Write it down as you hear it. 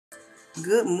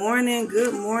Good morning,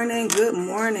 good morning, good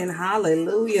morning.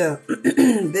 Hallelujah.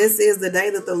 This is the day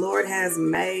that the Lord has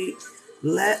made.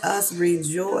 Let us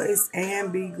rejoice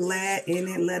and be glad in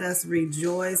it. Let us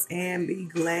rejoice and be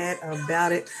glad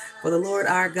about it. For the Lord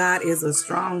our God is a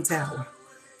strong tower.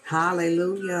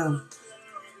 Hallelujah.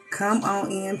 Come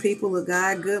on in, people of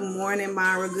God. Good morning,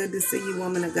 Myra. Good to see you,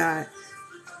 woman of God.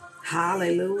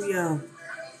 Hallelujah.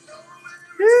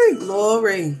 Hey,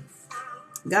 glory.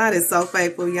 God is so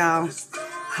faithful, y'all.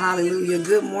 Hallelujah.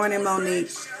 Good morning,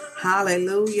 Monique.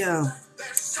 Hallelujah.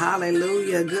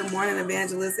 Hallelujah. Good morning,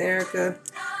 Evangelist Erica.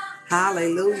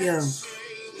 Hallelujah.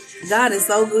 God is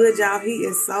so good, y'all. He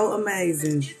is so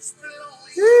amazing.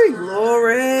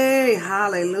 Glory.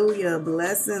 Hallelujah.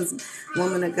 Blessings,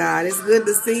 woman of God. It's good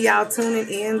to see y'all tuning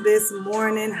in this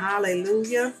morning.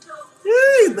 Hallelujah.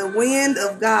 The Wind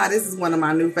of God. This is one of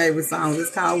my new favorite songs. It's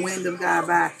called Wind of God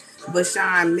by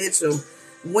Bashan Mitchell.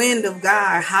 Wind of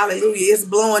God. Hallelujah. It's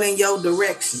blowing in your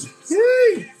direction.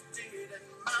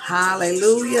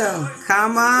 Hallelujah.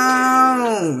 Come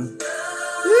on.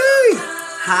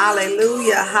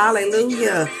 Hallelujah.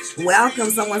 Hallelujah. Welcome.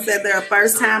 Someone said they're a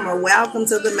first timer. Welcome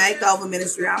to the Makeova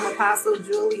Ministry. I'm Apostle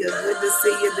Julia. Good to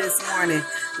see you this morning.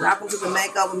 Welcome to the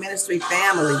Makeova Ministry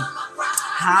family.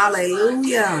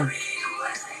 Hallelujah.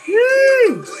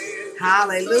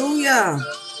 Hallelujah.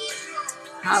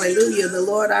 Hallelujah. The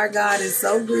Lord our God is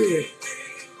so good.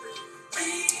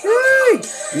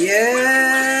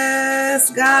 Yes,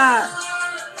 God.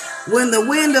 When the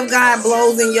wind of God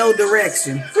blows in your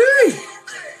direction.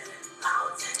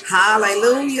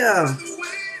 Hallelujah.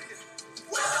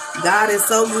 God is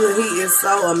so good. He is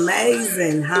so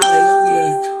amazing.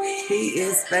 Hallelujah. He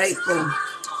is faithful.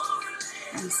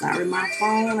 I'm sorry, my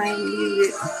phone ain't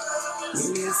muted.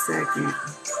 Give me a second.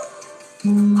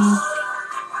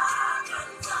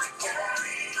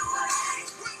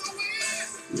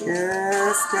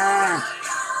 Yes, God.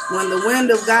 When the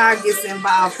wind of God gets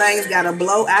involved, things got to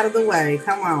blow out of the way.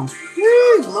 Come on.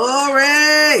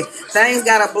 Glory. Things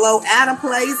got to blow out of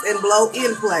place and blow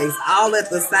in place all at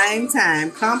the same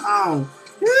time. Come on.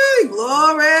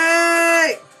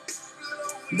 Glory.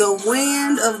 The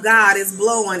wind of God is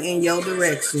blowing in your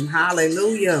direction.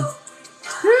 Hallelujah.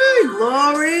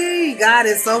 Glory. God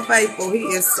is so faithful. He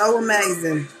is so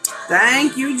amazing.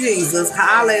 Thank you, Jesus.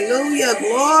 Hallelujah.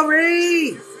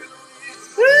 Glory.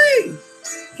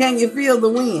 Can you feel the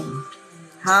wind?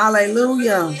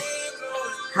 Hallelujah.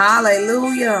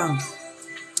 Hallelujah.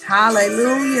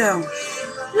 Hallelujah.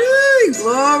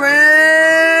 Glory.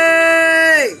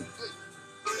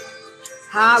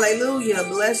 Hallelujah.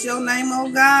 Bless your name,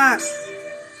 oh God.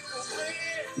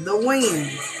 The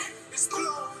wind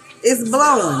is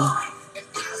blowing.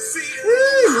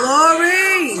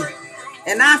 Glory.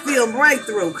 And I feel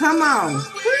breakthrough. Come on.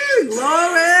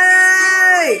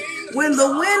 Glory. When the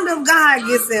wind of God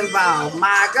gets involved,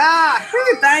 my God,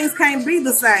 things can't be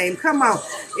the same. Come on.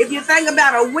 If you think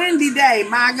about a windy day,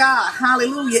 my God,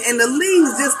 hallelujah, and the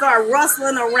leaves just start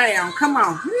rustling around. Come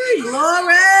on.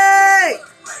 Glory.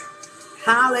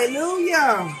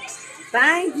 Hallelujah.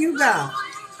 Thank you, God.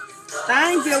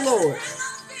 Thank you, Lord.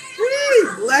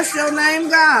 Bless your name,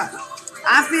 God.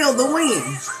 I feel the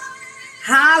wind.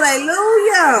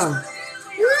 Hallelujah.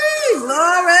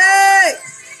 Glory.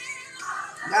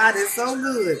 God is so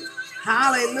good.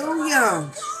 Hallelujah.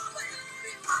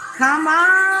 Come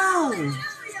on.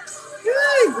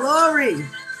 Glory.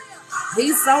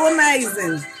 He's so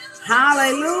amazing.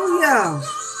 Hallelujah.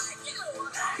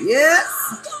 Yes.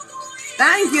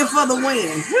 Thank you for the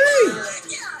wind.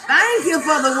 Thank you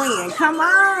for the wind. Come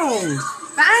on.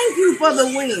 Thank you for the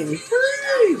wind.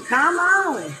 Come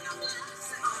on.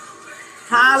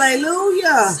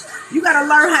 Hallelujah. You got to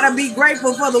learn how to be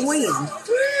grateful for the wind.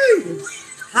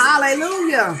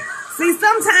 Hallelujah. See,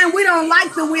 sometimes we don't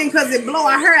like the wind because it blow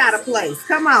our hair out of place.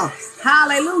 Come on.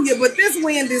 Hallelujah. But this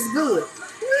wind is good.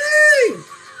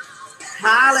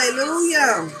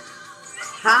 Hallelujah.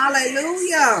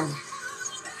 Hallelujah.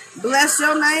 Bless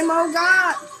your name, oh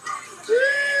God.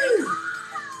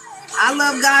 I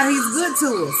love God. He's good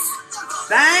to us.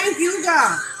 Thank you,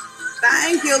 God.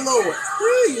 Thank you, Lord.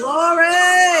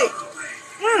 Glory.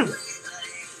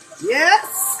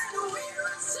 Yes.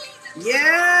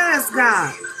 Yes,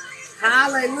 God.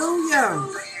 Hallelujah.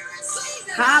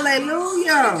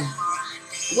 Hallelujah.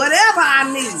 Whatever I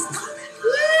need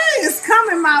is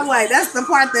coming my way. That's the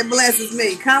part that blesses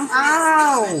me. Come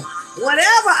on.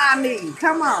 Whatever I need.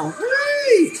 Come on.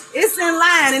 It's in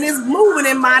line and it's moving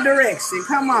in my direction.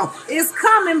 Come on. It's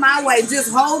coming my way.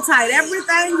 Just hold tight.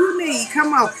 Everything you need.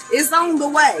 Come on. It's on the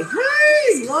way.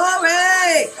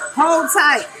 Glory. Hold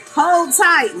tight. Hold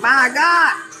tight. My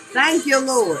God. Thank you,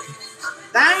 Lord.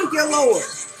 Thank you, Lord.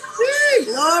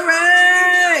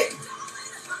 Glory.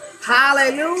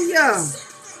 Hallelujah.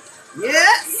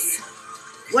 Yes.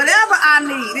 Whatever I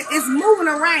need, it's moving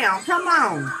around. Come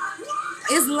on.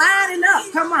 It's lining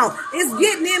up. Come on. It's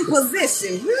getting in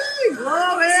position.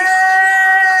 Glory.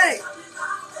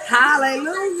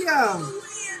 Hallelujah.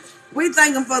 We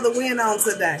thank him for the win on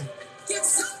today.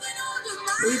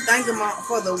 We thank him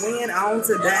for the win on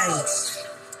today.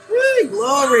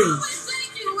 Glory.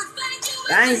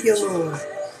 Thank you, Lord.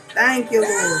 Thank you,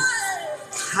 Lord.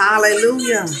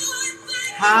 Hallelujah.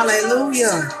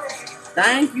 Hallelujah.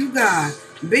 Thank you, God.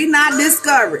 Be not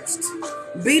discouraged.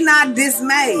 Be not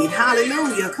dismayed.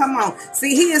 Hallelujah. Come on.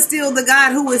 See, he is still the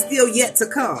God who is still yet to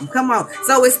come. Come on.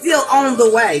 So it's still on the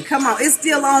way. Come on. It's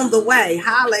still on the way.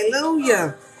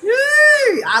 Hallelujah.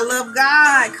 I love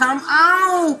God. Come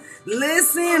on.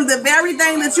 Listen, the very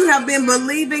thing that you have been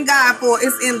believing God for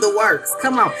is in the works.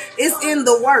 Come on. It's in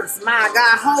the works. My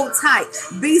God, hold tight.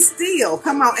 Be still.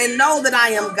 Come on. And know that I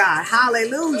am God.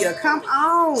 Hallelujah. Come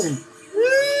on.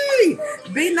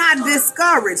 Be not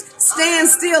discouraged. Stand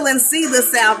still and see the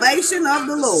salvation of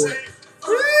the Lord.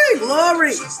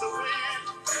 Glory.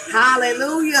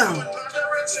 Hallelujah.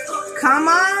 Come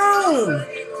on.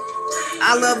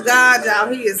 I love God, y'all.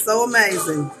 He is so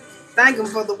amazing. Thank him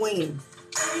for the win.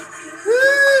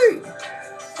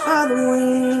 For the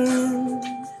win.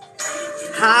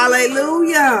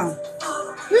 Hallelujah.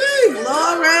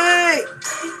 Glory.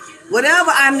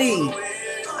 Whatever I need.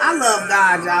 I love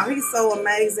God, y'all. He's so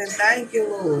amazing. Thank you,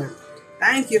 Lord.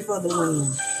 Thank you for the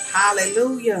win.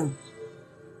 Hallelujah.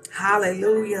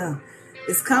 Hallelujah.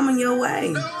 It's coming your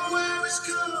way.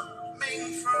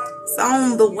 It's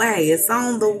on the way. It's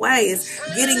on the way. It's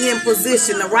getting in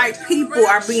position. The right people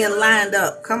are being lined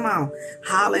up. Come on.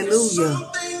 Hallelujah.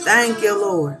 Thank you,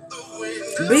 Lord.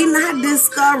 Be not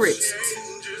discouraged.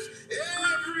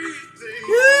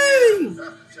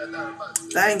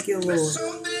 Thank you, Lord.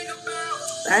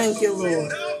 Thank you,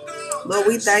 Lord. Lord,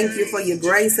 we thank you for your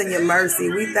grace and your mercy.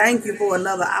 We thank you for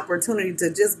another opportunity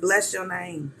to just bless your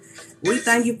name. We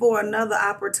thank you for another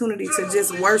opportunity to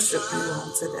just worship you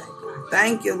on today.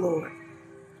 Thank you, Lord,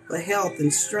 for health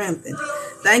and strength. And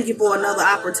thank you for another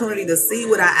opportunity to see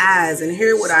with our eyes and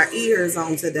hear with our ears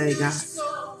on today, God.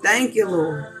 Thank you,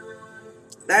 Lord.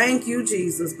 Thank you,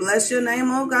 Jesus. Bless your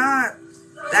name, oh God.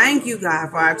 Thank you, God,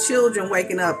 for our children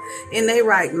waking up in their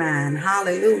right mind.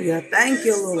 Hallelujah. Thank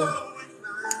you, Lord.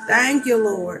 Thank you,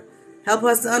 Lord. Help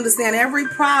us to understand every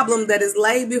problem that is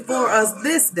laid before us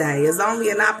this day is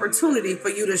only an opportunity for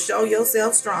you to show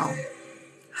yourself strong.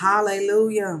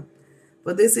 Hallelujah.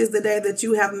 For this is the day that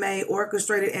you have made,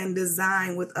 orchestrated, and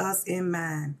designed with us in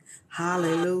mind.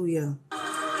 Hallelujah.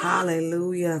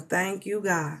 Hallelujah. Thank you,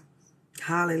 God.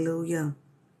 Hallelujah.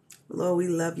 Lord, we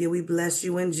love you. We bless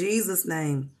you in Jesus'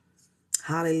 name.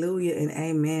 Hallelujah and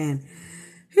amen.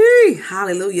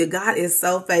 Hallelujah. God is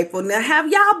so faithful. Now,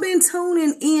 have y'all been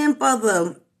tuning in for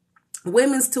the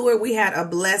women's tour? We had a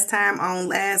blessed time on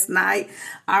last night.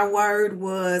 Our word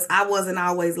was, I wasn't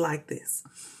always like this.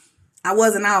 I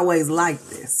wasn't always like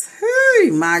this.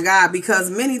 My God, because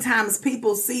many times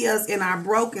people see us in our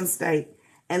broken state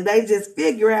and they just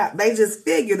figure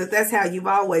that that's how you've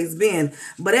always been.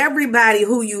 But everybody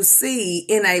who you see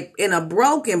in a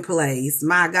broken place,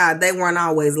 my God, they weren't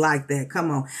always like that. Come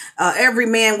on. Every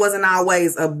man wasn't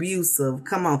always abusive.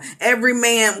 Come on. Every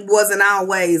man wasn't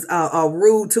always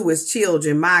rude to his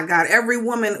children. My God, every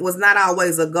woman was not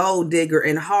always a gold digger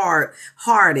and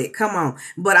hard-hearted. Come on.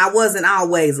 But I wasn't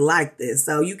always like this.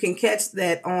 So you can catch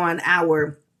that on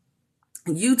our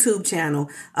YouTube channel.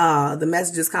 The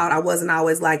message is called I Wasn't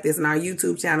Always Like This, and our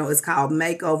YouTube channel is called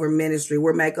Makeova Ministry.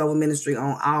 We're Makeova Ministry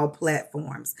on all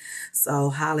platforms.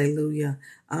 So hallelujah.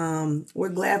 We're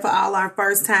glad for all our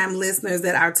first time listeners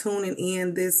that are tuning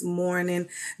in this morning.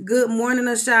 Good morning,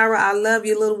 Ashara. I love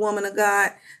you, little woman of God.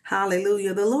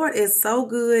 Hallelujah. The Lord is so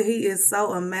good. He is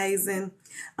so amazing.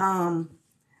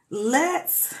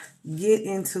 Let's get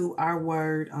into our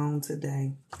word on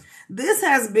today. This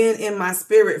has been in my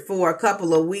spirit for a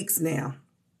couple of weeks now.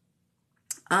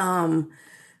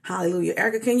 Hallelujah.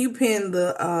 Erica, can you pin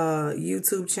the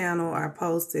YouTube channel I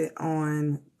posted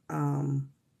on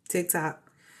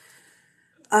TikTok?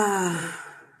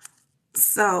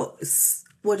 So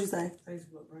what'd you say?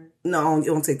 Facebook, right? No,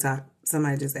 on TikTok.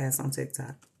 Somebody just asked on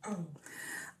TikTok. Oh.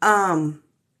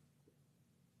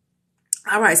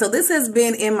 All right. So this has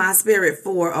been in my spirit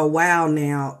for a while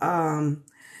now.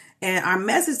 And our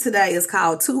message today is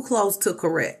called Too Close to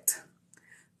Correct.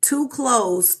 Too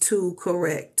close to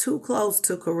correct. Too close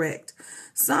to correct.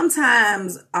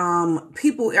 Sometimes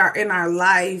people are in our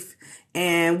life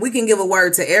and we can give a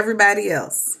word to everybody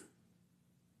else.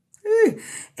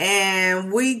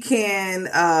 And we can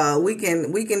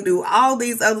do all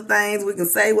these other things. We can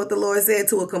say what the Lord said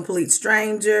to a complete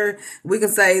stranger. We can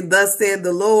say, thus said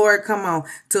the Lord. Come on.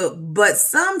 But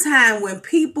sometimes when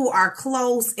people are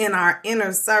close in our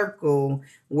inner circle,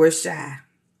 we're shy.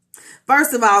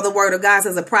 First of all, the word of God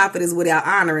says a prophet is without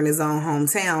honor in his own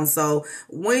hometown. So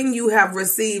when you have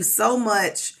received so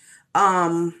much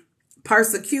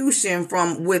persecution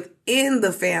from within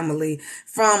the family,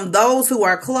 from those who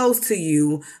are close to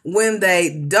you, when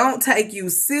they don't take you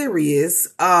serious,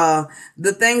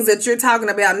 the things that you're talking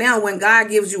about now, when God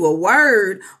gives you a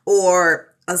word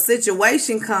or a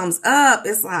situation comes up,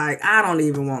 it's like, I don't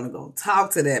even want to go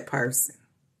talk to that person.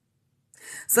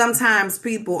 Sometimes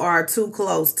people are too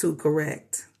close to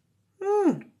correct.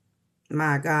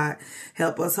 My God,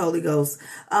 help us, Holy Ghost.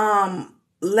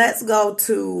 Let's go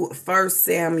to 1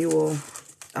 Samuel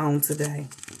on today.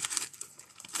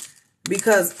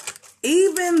 Because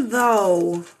even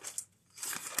though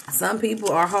some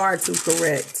people are hard to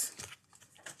correct,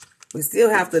 we still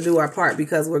have to do our part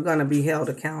because we're going to be held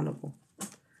accountable.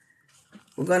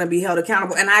 We're going to be held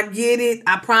accountable. And I get it.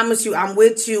 I promise you, I'm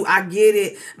with you. I get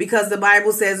it. Because the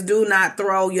Bible says, do not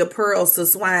throw your pearls to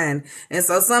swine. And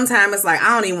so sometimes it's like,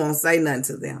 I don't even want to say nothing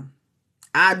to them.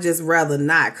 I'd just rather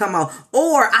not. Come on.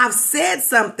 Or I've said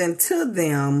something to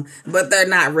them, but they're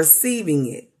not receiving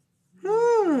it.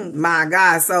 My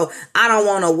God. So I don't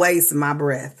want to waste my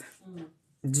breath.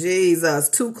 Jesus,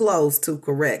 too close to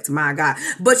correct. My God.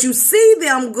 But you see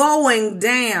them going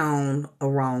down a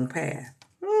wrong path.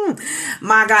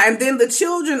 My God. And then the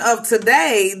children of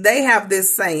today, they have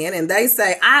this saying, and they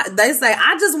say, I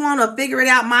just want to figure it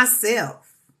out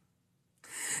myself.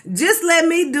 Just let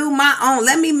me do my own.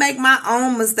 Let me make my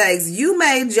own mistakes. You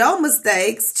made your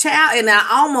mistakes, child, and that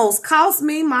almost cost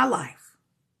me my life.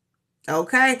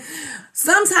 Okay?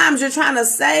 Sometimes you're trying to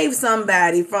save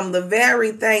somebody from the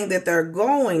very thing that they're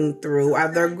going through or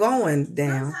they're going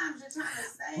down.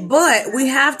 But we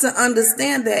have to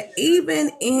understand that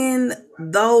even in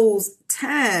those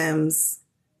times,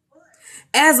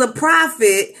 as a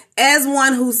prophet, as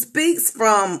one who speaks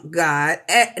from God,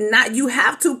 you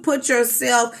have to put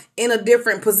yourself in a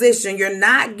different position. You're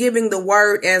not giving the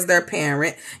word as their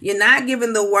parent. You're not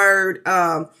giving the word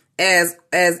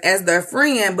as their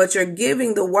friend, but you're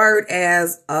giving the word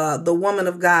as the woman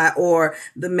of God or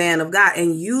the man of God,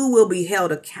 and you will be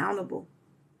held accountable.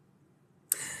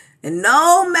 And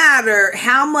no matter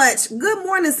how much, good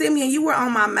morning, Simeon, you were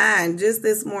on my mind just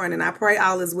this morning. I pray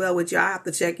all is well with you. I'll have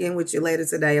to check in with you later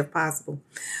today if possible.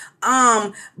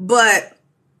 But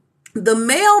the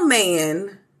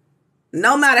mailman,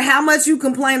 no matter how much you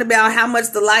complain about how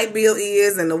much the light bill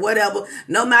is and the whatever,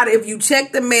 no matter if you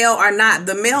check the mail or not,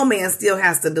 the mailman still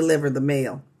has to deliver the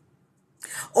mail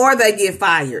or they get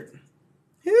fired.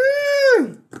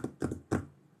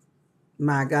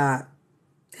 My God.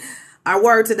 Our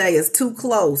word today is too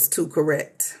close to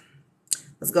correct.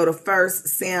 Let's go to 1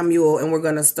 Samuel, and we're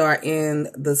going to start in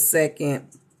the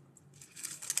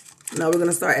we're going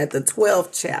to start at the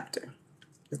 12th chapter.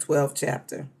 The 12th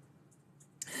chapter.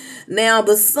 Now,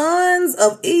 the sons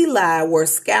of Eli were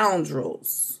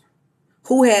scoundrels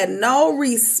who had no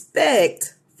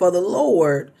respect for the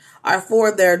Lord or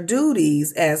for their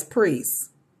duties as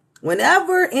priests.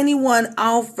 Whenever anyone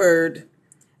offered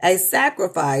a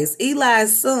sacrifice,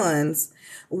 Eli's sons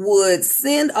would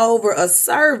send over a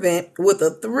servant with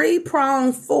a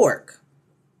 3-pronged fork.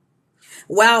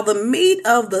 While the meat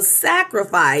of the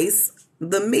sacrifice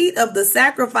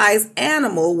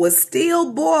animal was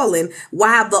still boiling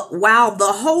while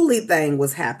the holy thing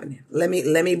was happening. Let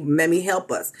me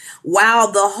help us.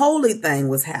 While the holy thing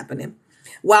was happening.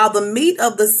 While the meat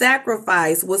of the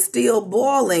sacrifice was still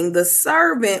boiling, the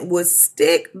servant would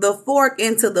stick the fork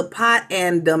into the pot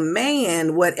and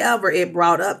demand whatever it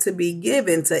brought up to be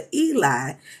given to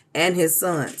Eli and his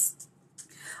sons.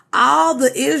 All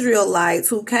the Israelites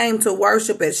who came to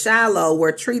worship at Shiloh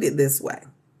were treated this way.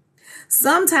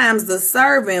 Sometimes the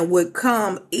servant would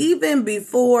come even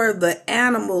before the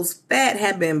animal's fat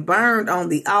had been burned on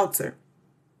the altar.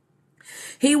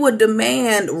 He would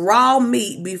demand raw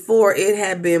meat before it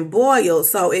had been boiled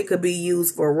so it could be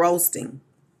used for roasting.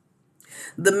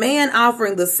 The man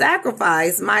offering the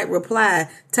sacrifice might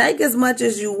reply, "Take as much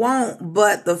as you want,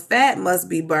 but the fat must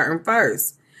be burnt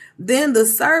first." Then the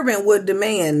servant would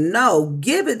demand, "No,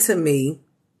 give it to me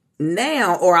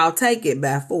now or I'll take it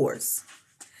by force."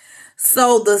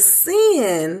 So the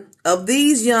sin of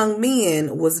these young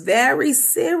men was very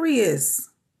serious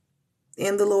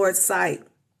in the Lord's sight,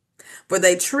 for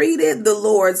they treated the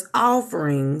Lord's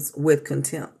offerings with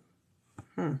contempt.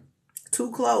 Too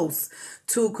close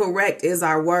to correct is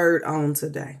our word on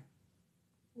today.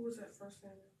 Who was that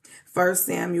 1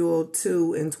 Samuel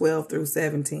 2 and 12 through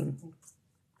 17.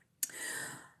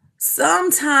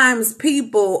 Sometimes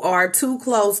people are too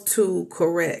close to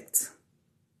correct.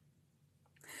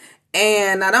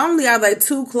 And not only are they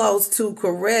too close to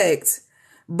correct,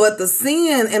 but the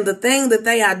sin and the thing that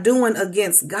they are doing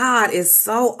against God is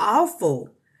so awful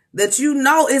that you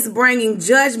know it's bringing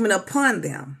judgment upon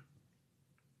them.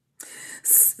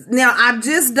 Now, I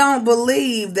just don't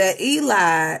believe that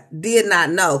Eli did not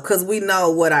know, because we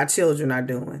know what our children are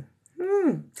doing.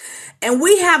 And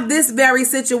we have this very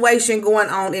situation going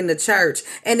on in the church.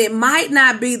 And it might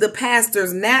not be the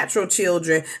pastor's natural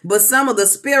children, but some of the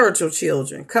spiritual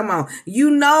children. Come on. You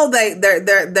know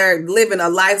they're living a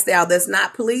lifestyle that's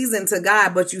not pleasing to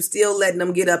God, but you still letting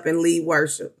them get up and lead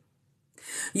worship.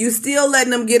 You still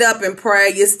letting them get up and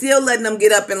pray. You're still letting them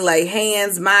get up and lay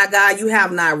hands. My God, you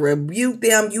have not rebuked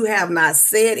them. You have not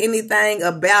said anything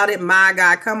about it. My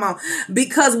God, come on.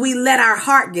 Because we let our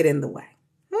heart get in the way.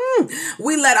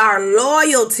 We let our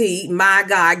loyalty, my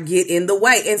God, get in the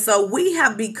way. And so we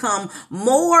have become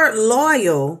more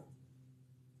loyal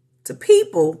to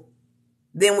people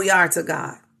than we are to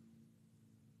God.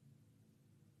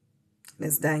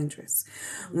 It's dangerous.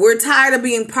 We're tired of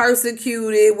being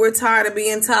persecuted. We're tired of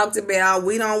being talked about.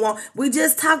 We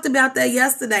just talked about that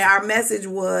yesterday. Our message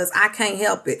was, I can't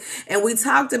help it. And we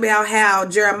talked about how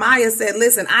Jeremiah said,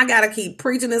 listen, I got to keep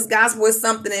preaching this gospel. It's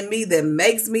something in me that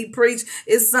makes me preach.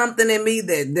 It's something in me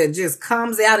that just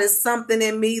comes out. It's something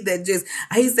in me that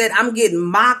he said, I'm getting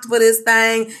mocked for this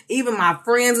thing. Even my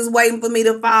friends is waiting for me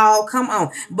to fall. Come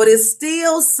on. But it's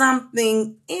still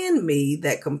something in me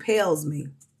that compels me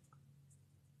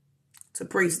to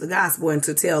preach the gospel and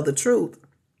to tell the truth.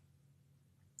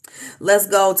 Let's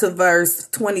go to verse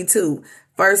 22.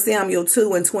 1 Samuel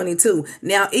 2 and 22.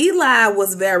 Now Eli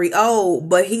was very old,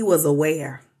 but he was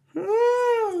aware.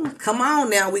 Come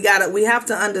on now. We have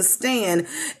to understand.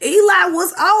 Eli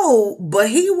was old, but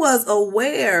he was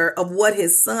aware of what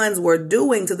his sons were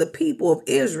doing to the people of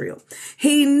Israel.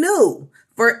 He knew,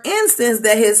 for instance,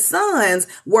 that his sons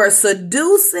were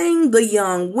seducing the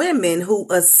young women who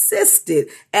assisted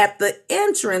at the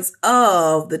entrance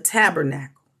of the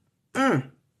tabernacle.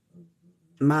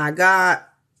 My God,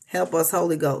 help us,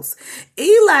 Holy Ghost.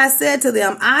 Eli said to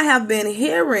them, I have been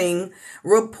hearing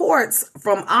reports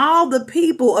from all the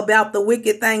people about the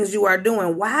wicked things you are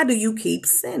doing. Why do you keep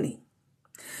sinning?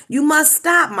 You must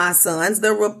stop, my sons.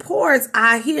 The reports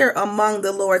I hear among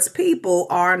the Lord's people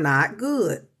are not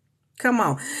good. Come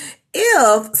on.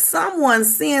 If someone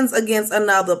sins against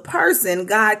another person,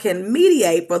 God can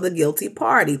mediate for the guilty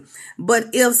party. But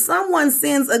if someone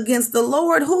sins against the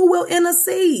Lord, who will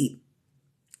intercede?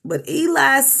 But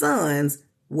Eli's sons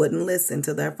wouldn't listen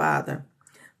to their father,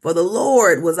 for the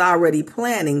Lord was already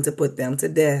planning to put them to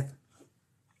death.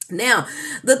 Now,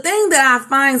 the thing that I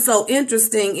find so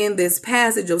interesting in this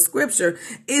passage of scripture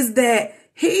is that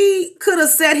he could have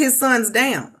set his sons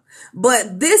down.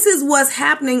 But this is what's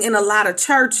happening in a lot of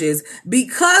churches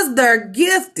because they're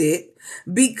gifted,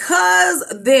 because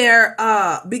they're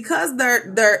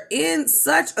in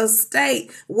such a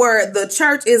state where the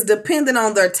church is dependent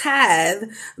on their tithe.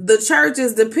 The church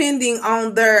is depending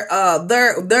on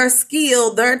their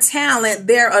skill, their talent,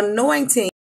 their anointing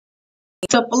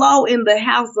to flow in the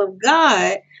house of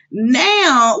God.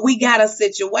 Now we got a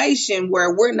situation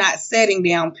where we're not setting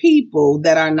down people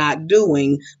that are not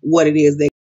doing what it is they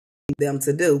them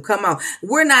to do. Come on.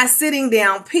 We're not sitting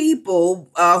down people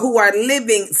who are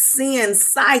living sin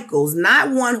cycles,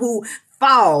 not one who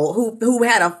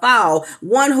had a fall,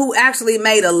 one who actually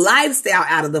made a lifestyle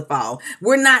out of the fall.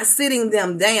 We're not sitting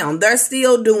them down. They're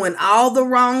still doing all the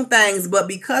wrong things, but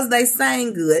because they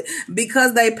sang good,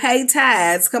 because they pay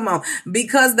tithes, come on,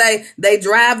 because they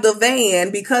drive the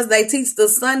van, because they teach the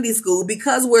Sunday school,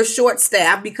 because we're short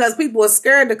staffed, because people are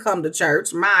scared to come to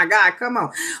church. My God, come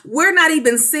on. We're not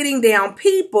even sitting down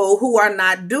people who are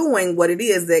not doing what it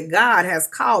is that God has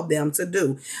called them to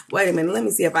do. Wait a minute. Let me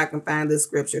see if I can find this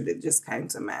scripture that just came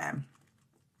to mind.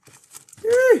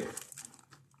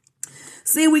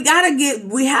 See, we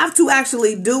have to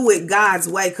actually do it God's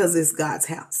way because it's God's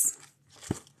house.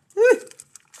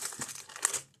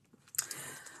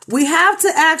 We have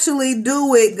to actually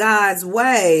do it God's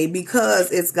way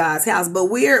because it's God's house. But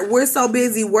we're so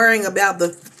busy worrying about the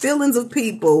feelings of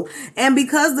people. And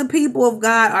because the people of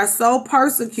God are so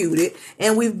persecuted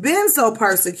and we've been so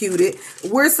persecuted,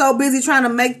 we're so busy trying to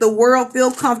make the world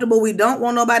feel comfortable. We don't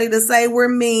want nobody to say we're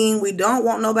mean. We don't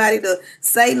want nobody to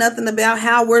say nothing about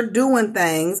how we're doing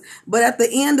things. But at the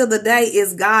end of the day,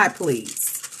 it's God,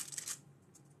 please.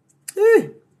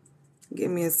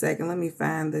 Give me a second. Let me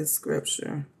find this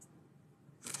scripture.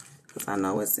 I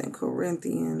know it's in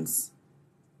Corinthians.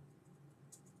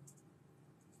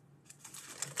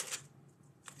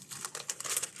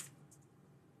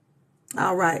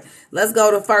 All right. Let's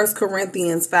go to 1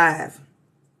 Corinthians 5.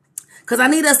 Because I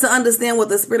need us to understand what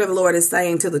the Spirit of the Lord is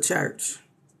saying to the church.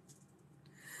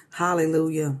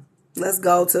 Hallelujah. Let's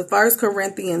go to 1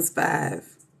 Corinthians 5.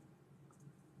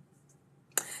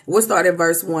 We'll start at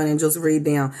verse 1 and just read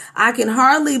down. I can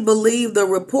hardly believe the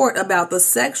report about the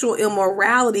sexual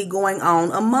immorality going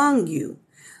on among you.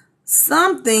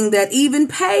 Something that even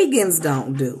pagans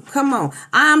don't do. Come on.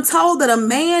 I'm told that a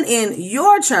man in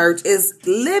your church is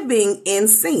living in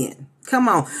sin. Come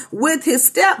on. With his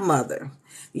stepmother.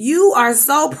 You are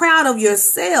so proud of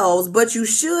yourselves, but you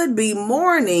should be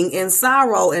mourning in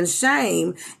sorrow and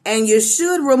shame, and you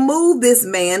should remove this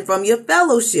man from your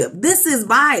fellowship. This is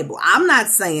Bible. I'm not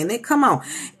saying it. Come on.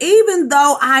 Even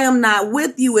though I am not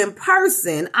with you in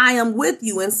person, I am with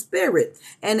you in spirit.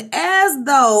 And as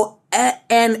though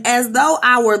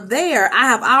I were there, I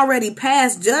have already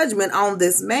passed judgment on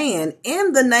this man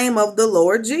in the name of the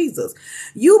Lord Jesus.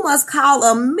 You must call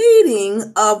a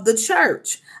meeting of the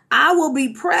church. I will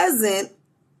be present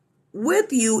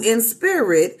with you in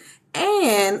spirit,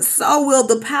 and so will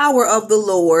the power of the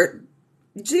Lord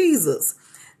Jesus.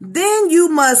 Then you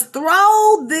must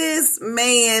throw this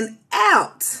man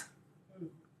out.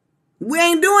 We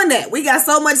ain't doing that. We got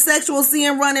so much sexual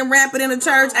sin running rampant in the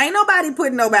church. Ain't nobody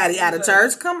putting nobody out of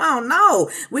church. Come on,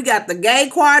 no. We got the gay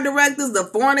choir directors, the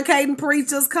fornicating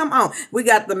preachers. Come on. We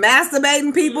got the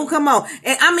masturbating people. Come on.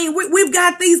 And I mean, we've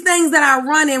got these things that are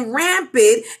running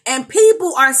rampant, and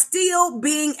people are still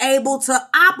being able to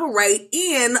operate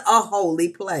in a holy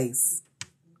place.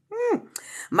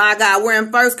 My God, we're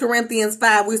in 1 Corinthians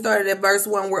 5. We started at verse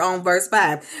 1. We're on verse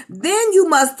 5. Then you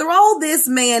must throw this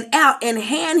man out and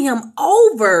hand him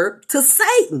over to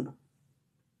Satan.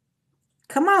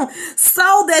 Come on.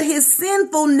 So that his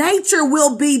sinful nature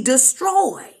will be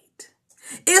destroyed.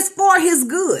 It's for his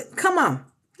good. Come on.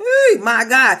 Hey, my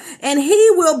God. And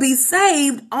he will be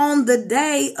saved on the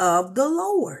day of the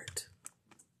Lord.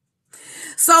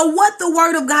 So what the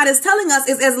word of God is telling us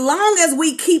is as long as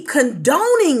we keep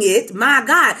condoning it, my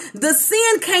God, the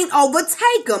sin can't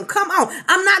overtake them. Come on.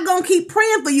 I'm not going to keep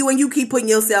praying for you and you keep putting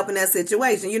yourself in that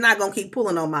situation. You're not going to keep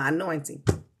pulling on my anointing.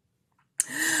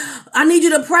 I need you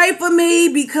to pray for me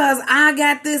because I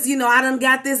got this, I done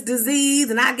got this disease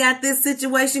and I got this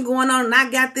situation going on and I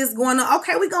got this going on.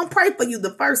 Okay, we're going to pray for you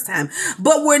the first time,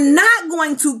 but we're not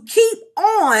going to keep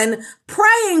on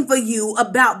praying for you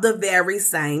about the very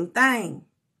same thing.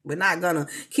 We're not going to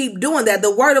keep doing that.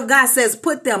 The word of God says,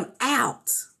 put them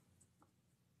out.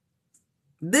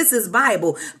 This is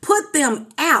Bible. Put them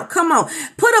out. Come on.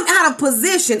 Put them out of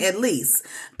position at least.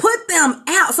 Put them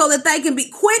out so that they can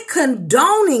quit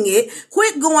condoning it.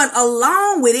 Quit going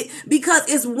along with it because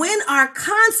it's when our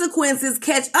consequences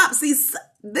catch up. See,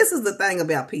 this is the thing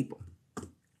about people.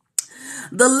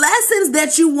 The lessons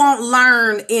that you won't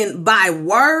learn by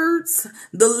words,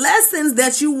 the lessons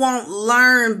that you won't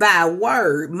learn by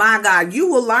word, my God,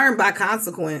 you will learn by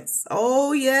consequence.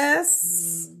 Oh,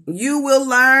 yes, you will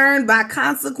learn by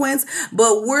consequence,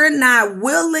 but we're not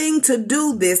willing to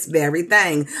do this very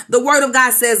thing. The word of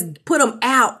God says, put them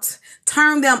out.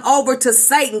 Turn them over to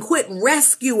Satan. Quit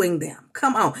rescuing them.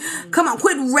 Come on. Come on.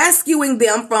 Quit rescuing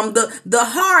them from the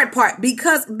hard part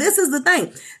because this is the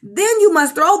thing. Then you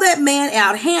must throw that man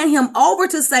out, hand him over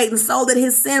to Satan so that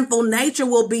his sinful nature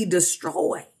will be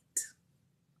destroyed.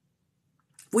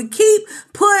 If we keep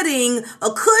putting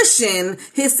a cushion,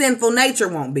 his sinful nature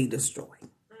won't be destroyed.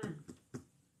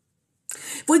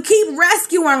 If we keep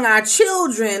rescuing our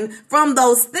children from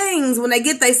those things when they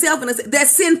get themselves in that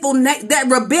sinful, that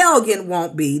rebellion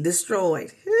won't be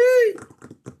destroyed.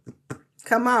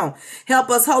 Come on. Help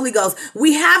us, Holy Ghost.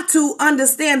 We have to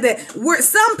understand that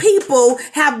some people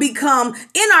have become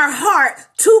in our heart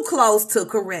too close to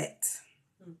correct.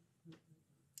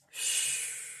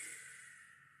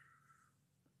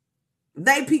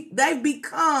 They've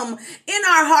become in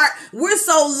our heart. We're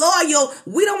so loyal.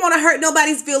 We don't want to hurt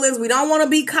nobody's feelings. We don't want to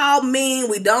be called mean.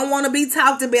 We don't want to be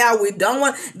talked about.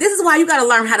 This is why you got to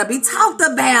learn how to be talked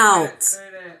about.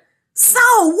 So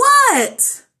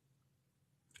what?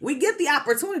 We get the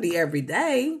opportunity every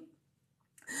day.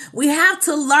 We have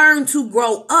to learn to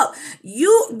grow up.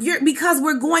 Because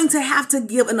we're going to have to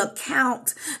give an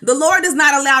account. The Lord does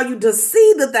not allow you to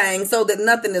see the thing so that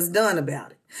nothing is done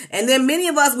about it. And then many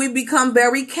of us, we become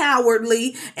very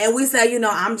cowardly and we say,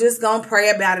 I'm just going to pray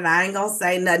about it. I ain't going to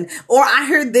say nothing. Or I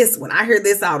heard this one. I hear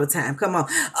this all the time. Come on.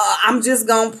 I'm just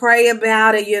going to pray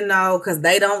about it, because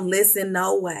they don't listen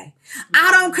no way.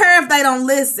 I don't care if they don't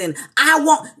listen.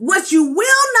 What you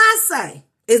will not say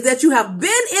is that you have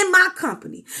been in my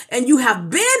company and you have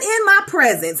been in my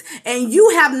presence and you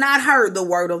have not heard the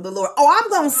word of the Lord. Oh, I'm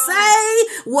going to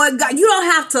say what God, you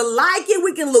don't have to like it.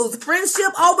 We can lose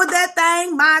friendship over that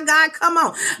thing. My God, come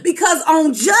on. Because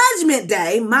on Judgment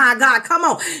Day, my God, come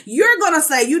on. You're going to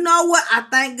say, you know what? I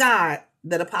thank God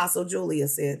that Apostle Julia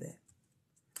said that.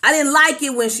 I didn't like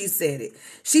it when she said it.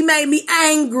 She made me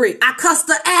angry. I cussed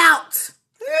her out.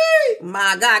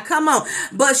 My God, come on.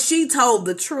 But she told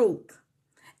the truth.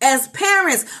 As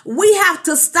parents, we have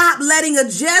to stop letting a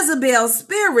Jezebel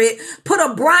spirit put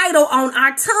a bridle on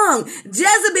our tongue.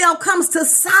 Jezebel comes to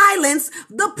silence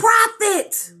the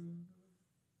prophet.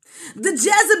 The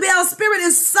Jezebel spirit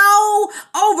is so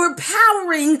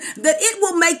overpowering that it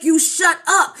will make you shut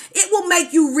up. It will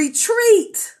make you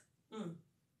retreat.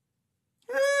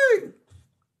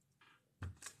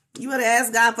 You better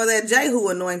ask God for that Jehu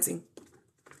anointing.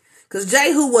 Because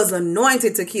Jehu was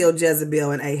anointed to kill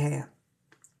Jezebel and Ahab.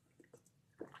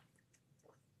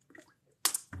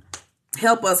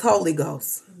 Help us, Holy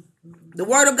Ghost. The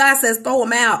word of God says throw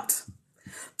them out.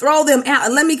 Throw them out.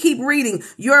 And let me keep reading.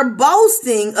 Your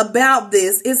boasting about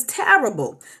this is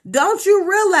terrible. Don't you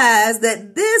realize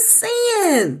that this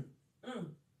sin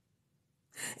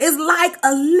is like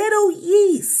a little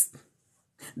yeast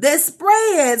that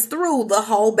spreads through the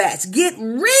whole batch? Get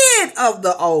rid of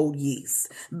the old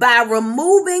yeast by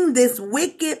removing this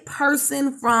wicked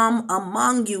person from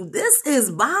among you. This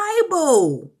is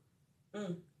Bible.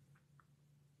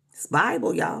 It's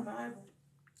Bible, y'all.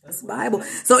 It's Bible.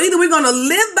 So either we're going to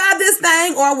live by this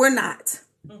thing or we're not.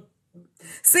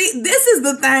 See, this is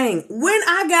the thing. When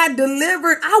I got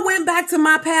delivered, I went back to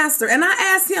my pastor and I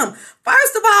asked him,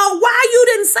 first of all, why you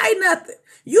didn't say nothing?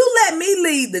 You let me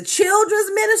lead the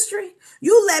children's ministry.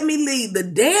 You let me lead the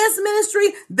dance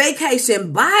ministry,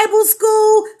 vacation Bible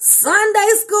school, Sunday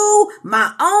school,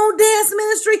 my own dance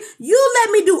ministry. You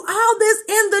let me do all this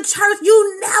in the church.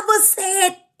 You never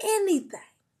said anything.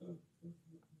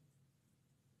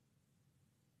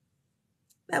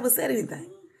 Never said anything.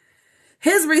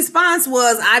 His response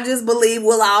was, I just believe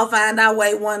we'll all find our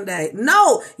way one day.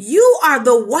 No, you are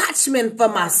the watchman for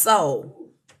my soul.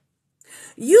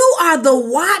 You are the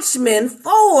watchman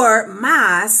for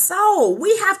my soul.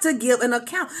 We have to give an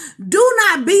account. Do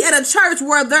not be at a church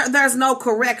where there's no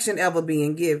correction ever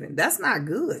being given. That's not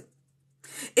good.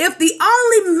 If the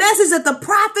only message that the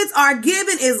prophets are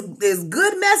giving is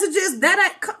good messages,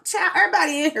 child,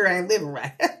 everybody in here ain't living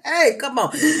right. Hey, come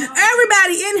on.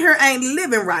 Everybody in here ain't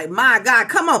living right. My God,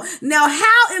 come on. Now,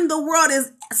 how in the world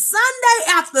is Sunday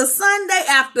after Sunday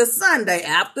after Sunday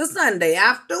after Sunday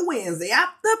after Wednesday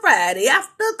after Friday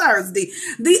after Thursday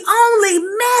the only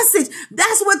message?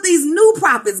 That's what these new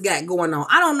prophets got going on.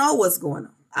 I don't know what's going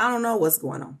on. I don't know what's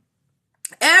going on.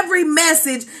 Every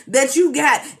message that you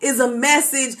got is a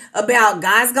message about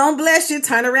God's gonna bless you.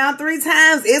 Turn around 3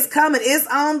 times. It's coming. It's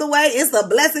on the way. It's a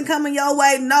blessing coming your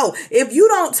way. No, if you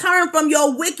don't turn from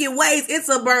your wicked ways, it's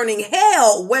a burning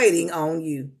hell waiting on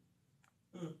you.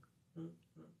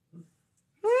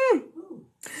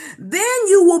 Then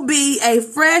you will be a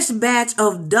fresh batch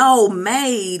of dough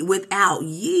made without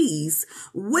yeast,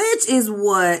 which is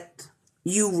what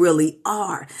you really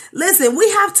are. Listen, we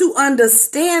have to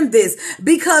understand this,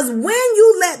 because when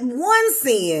you let one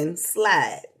sin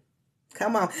slide,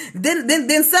 come on,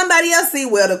 then somebody else see,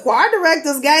 well, the choir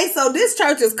director's gay, so this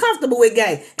church is comfortable with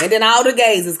gay, and then all the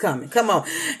gays is coming. Come on.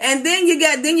 And then you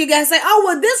got to say, oh,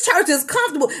 well, this church is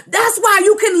comfortable. That's why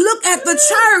you can look at the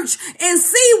church and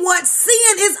see what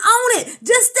sin is on it.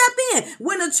 Just step in.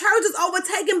 When the church is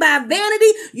overtaken by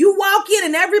vanity, you walk in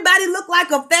and everybody look like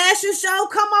a fashion show.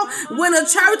 Come on. When a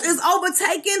church is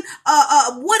overtaken,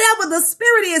 whatever the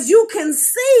spirit is, you can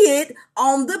see it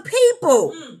on the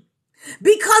people.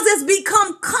 Because it's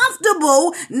become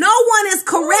comfortable. No one is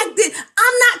corrected.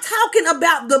 I'm not talking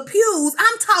about the pews.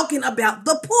 I'm talking about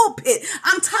the pulpit.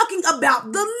 I'm talking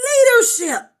about the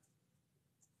leadership.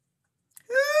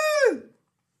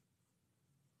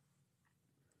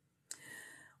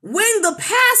 When the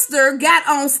pastor got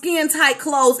on skin tight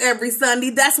clothes every Sunday,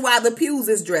 that's why the pews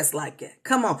is dressed like that.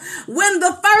 Come on. When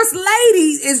the first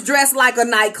lady is dressed like a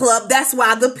nightclub, that's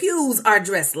why the pews are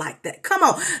dressed like that. Come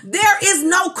on. There is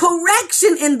no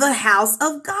correction in the house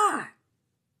of God.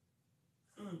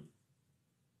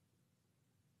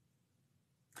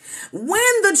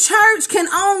 When the church can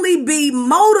only be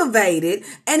motivated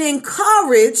and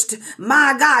encouraged,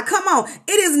 my God, come on.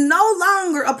 It is no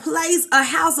longer a place, a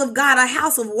house of God, a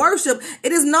house of worship.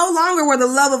 It is no longer where the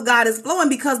love of God is flowing,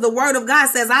 because the word of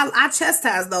God says, I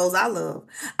chastise those I love.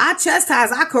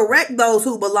 I correct those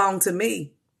who belong to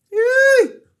me.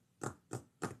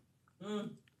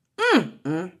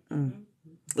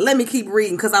 Let me keep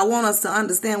reading because I want us to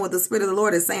understand what the Spirit of the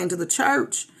Lord is saying to the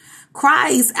church.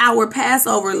 Christ, our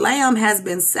Passover lamb, has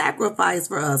been sacrificed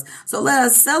for us. So let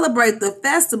us celebrate the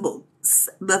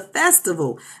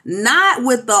festival, not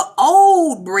with the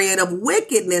old bread of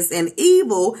wickedness and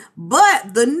evil,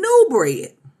 but the new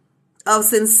bread of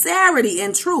sincerity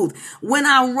and truth. When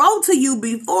I wrote to you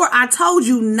before, I told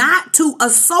you not to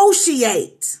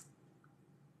associate.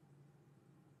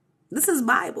 This is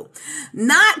Bible.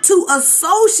 Not to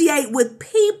associate with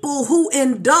people who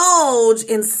indulge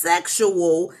in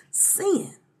sexual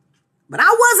sin. But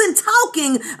I wasn't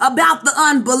talking about the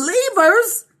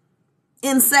unbelievers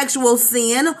in sexual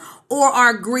sin or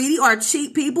are greedy or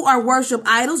cheat people or worship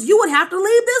idols. You would have to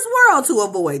leave this world to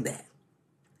avoid that.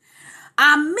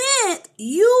 I meant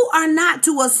you are not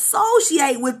to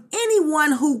associate with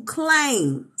anyone who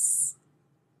claims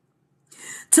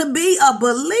to be a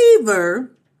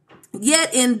believer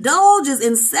yet indulges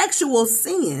in sexual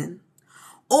sin,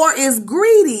 or is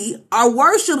greedy, or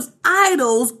worships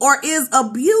idols, or is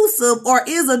abusive, or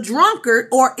is a drunkard,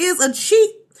 or is a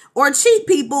cheat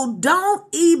people. Don't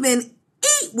even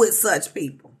eat with such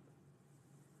people.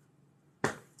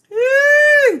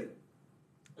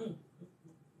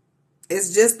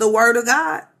 It's just the word of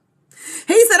God.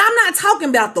 He said, I'm not talking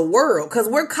about the world because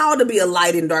we're called to be a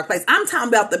light in dark place. I'm talking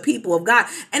about the people of God.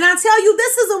 And I tell you,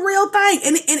 this is a real thing.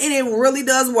 And it really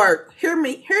does work. Hear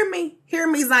me,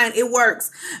 Zion. It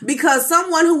works because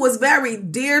someone who was very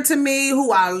dear to me,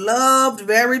 who I loved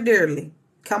very dearly.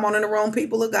 Come on in the room,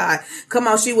 people of God. Come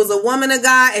on. She was a woman of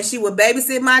God and she would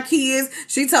babysit my kids.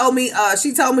 She told me,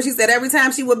 she said every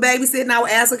time she would babysit and I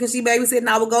would ask her, can she babysit? And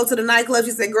I would go to the nightclub.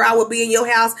 She said, girl, I would be in your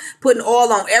house putting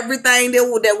oil on everything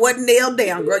that wasn't nailed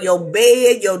down. Girl, your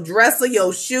bed, your dresser,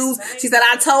 your shoes. She said,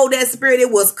 I told that spirit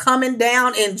it was coming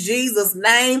down in Jesus'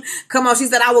 name. Come on. She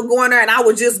said, I would go in there and I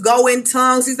would just go in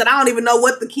tongues. She said, I don't even know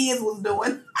what the kids was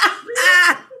doing.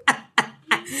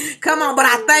 Come on, but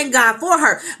I thank God for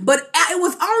her. But it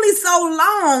was only so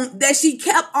long that she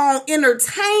kept on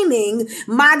entertaining.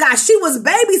 My God, she was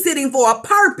babysitting for a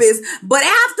purpose. But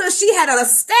after she had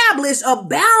established a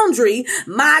boundary,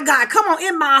 my God, come on,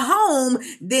 in my home,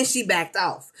 then she backed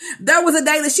off. There was a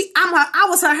day that I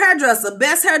was her hairdresser,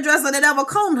 best hairdresser that ever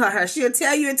combed her hair. She'll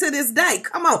tell you it to this day.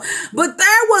 Come on. But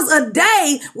there was a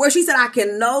day where she said, I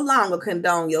can no longer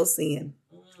condone your sin.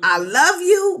 I love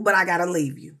you, but I got to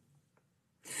leave you.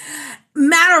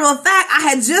 Matter of fact, I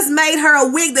had just made her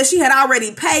a wig that she had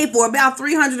already paid for, about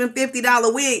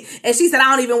 $350 wig. And she said,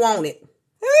 I don't even want it.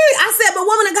 I said, but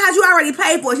woman of God, you already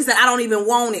paid for it. She said, I don't even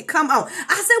want it. Come on.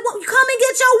 I said, well, come and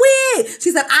get your wig.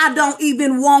 She said, I don't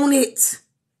even want it.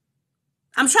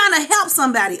 I'm trying to help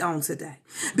somebody on today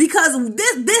because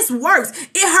this works.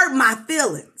 It hurt my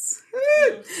feelings.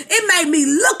 It made me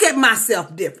look at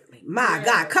myself differently. My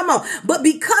God, come on. But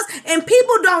and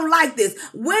people don't like this.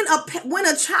 When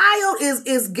a child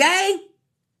is gay,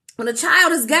 when a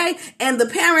child is gay and the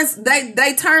parents,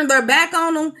 they turn their back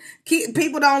on them,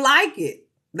 people don't like it.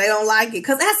 They don't like it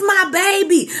because that's my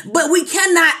baby. But we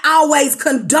cannot always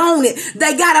condone it.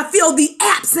 They got to feel the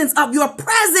absence of your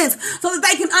presence so that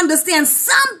they can understand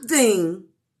something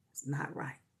is not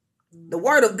right. The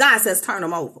word of God says turn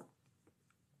them over.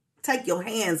 Take your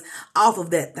hands off of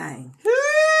that thing.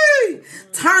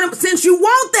 Turn them, since you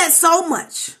want that so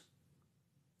much.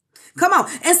 Come on.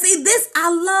 And see this, I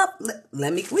love,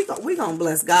 we're going to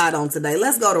bless God on today.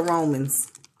 Let's go to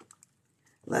Romans.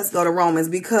 Let's go to Romans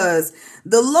because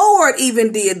the Lord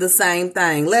even did the same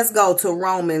thing. Let's go to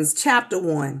Romans chapter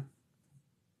 1.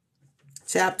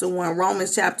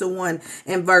 Romans chapter 1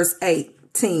 and verse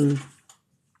 18.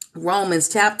 Romans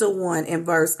chapter 1 and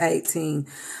verse 18.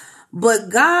 But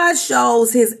God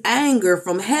shows his anger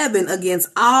from heaven against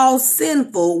all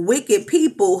sinful, wicked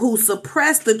people who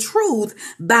suppress the truth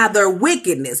by their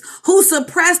wickedness, who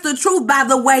suppress the truth by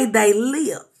the way they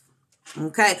live.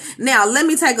 Okay. Now, let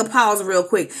me take a pause real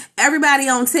quick. Everybody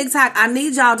on TikTok, I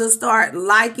need y'all to start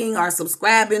liking or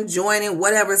subscribing, joining,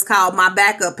 whatever it's called, my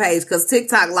backup page, because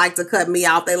TikTok like to cut me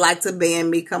off. They like to ban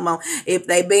me. Come on. If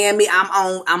they ban me,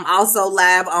 I'm also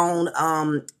live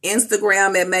on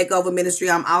Instagram at Makeova Ministry.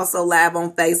 I'm also live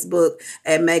on Facebook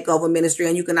at Makeova Ministry.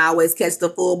 And you can always catch the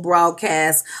full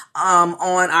broadcast on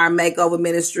our Makeova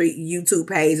Ministry YouTube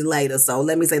page later. So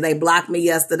let me say they blocked me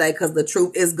yesterday because the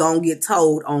truth is going to get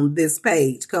told on this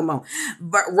page. Come on.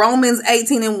 But Romans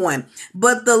 18 and 1.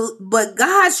 But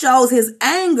God shows his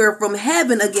anger from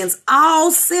heaven against all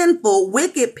sinful,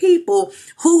 wicked people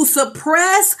who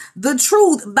suppress the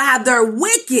truth by their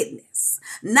wickedness.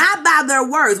 not by their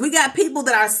words. We got people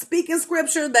that are speaking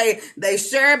scripture. They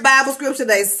share Bible scripture.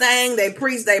 They sing, they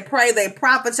preach, they pray, they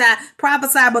prophesy.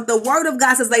 But the word of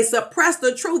God says they suppress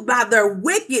the truth by their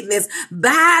wickedness,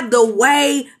 by the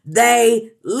way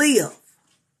they live.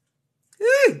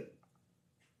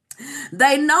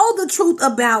 They know the truth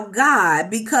about God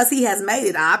because he has made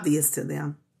it obvious to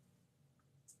them.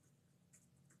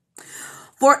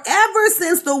 For ever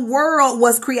since the world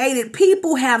was created,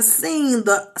 people have seen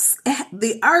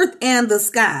the earth and the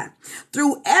sky.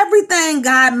 Through everything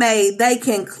God made, they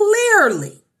can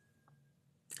clearly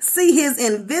see his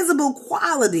invisible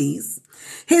qualities,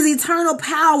 his eternal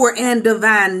power and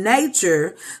divine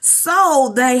nature,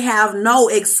 so they have no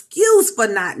excuse for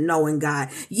not knowing God.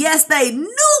 Yes, they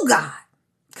knew God.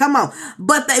 Come on.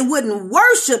 But they wouldn't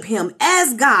worship him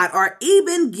as God or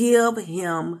even give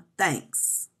him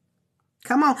thanks.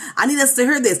 Come on. I need us to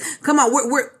hear this. Come on.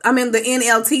 I'm in the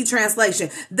NLT translation.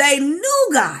 They knew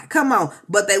God. Come on.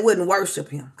 But they wouldn't worship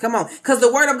him. Come on. Because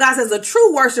the word of God says the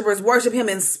true worshipers worship him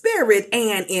in spirit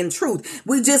and in truth.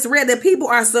 We just read that people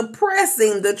are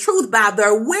suppressing the truth by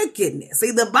their wickedness.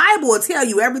 See, the Bible will tell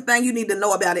you everything you need to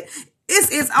know about it.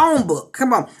 It's its own book.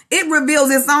 Come on. It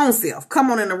reveals its own self. Come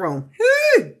on in the room.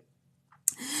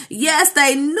 Yes,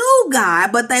 they knew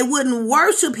God, but they wouldn't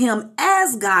worship him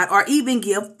as God or even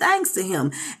give thanks to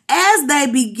him. As they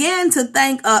began to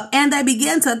think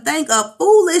of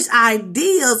foolish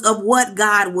ideas of what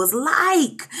God was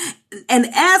like. And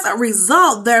as a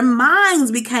result, their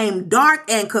minds became dark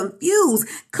and confused,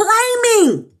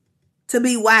 claiming to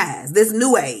be wise. This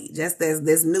new age. That's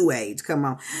this new age. Come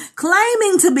on.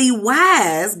 Claiming to be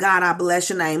wise, God, I bless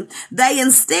your name. They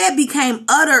instead became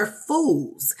utter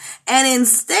fools. And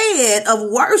instead of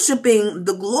worshiping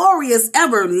the glorious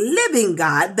ever living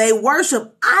God, they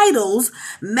worship idols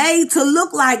made to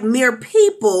look like mere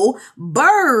people,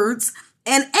 birds,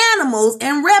 and animals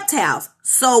and reptiles.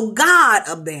 So God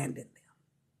abandoned.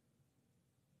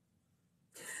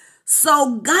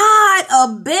 So God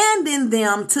abandoned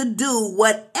them to do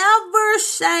whatever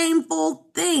shameful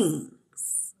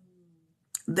things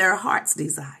their hearts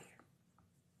desire.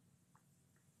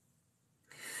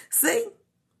 See,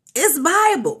 it's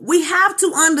Bible. We have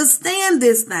to understand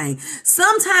this thing.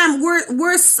 Sometimes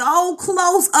we're so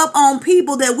close up on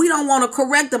people that we don't want to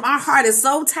correct them. Our heart is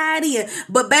so tied in.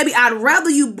 But baby, I'd rather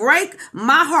you break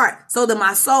my heart so that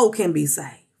my soul can be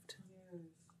saved.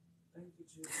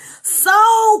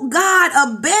 So God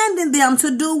abandoned them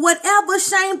to do whatever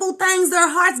shameful things their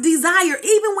hearts desire,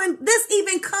 even when this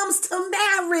even comes to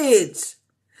marriage.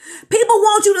 People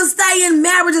want you to stay in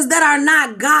marriages that are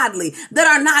not godly, that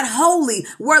are not holy,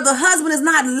 where the husband is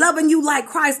not loving you like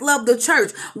Christ loved the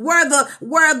church, where the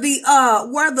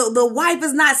wife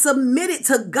is not submitted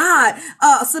to God,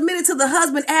 submitted to the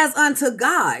husband as unto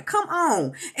God. Come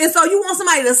on. And so you want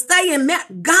somebody to stay in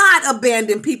God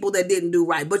abandoned people that didn't do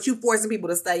right, but you forcing people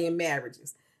to stay in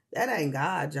marriages. That ain't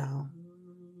God, y'all.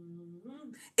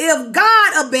 If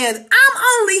God abandoned, I'm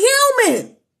only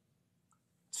human.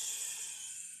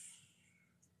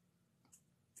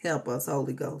 Help us,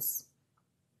 Holy Ghost.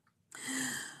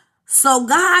 So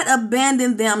God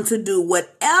abandoned them to do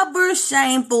whatever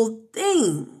shameful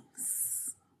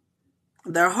things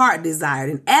their heart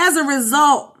desired. And as a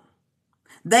result,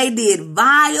 they did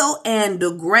vile and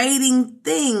degrading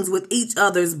things with each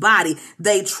other's body.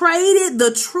 They traded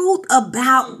the truth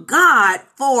about God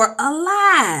for a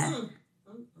lie.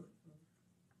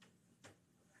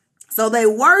 So they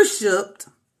worshiped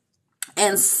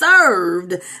and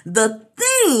served the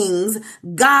things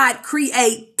God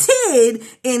created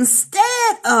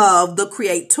instead of the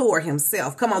creator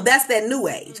himself. Come on, that's that new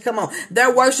age. Come on,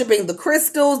 they're worshiping the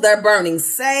crystals, they're burning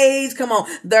sage. Come on,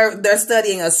 they're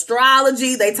studying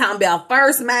astrology. They talking about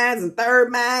first minds and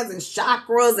third minds and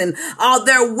chakras and all.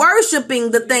 They're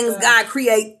worshiping the things God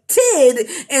created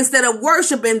instead of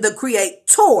worshiping the creator.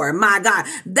 My God,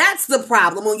 that's the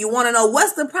problem. When you want to know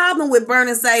what's the problem with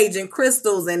burning sage and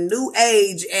crystals and new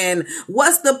age and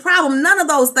what's the problem, none of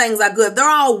those things are good. They're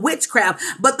all witchcraft.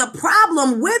 But the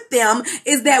problem with them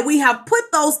is that we have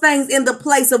put those things in the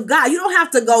place of God. You don't have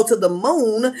to go to the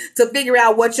moon to figure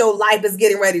out what your life is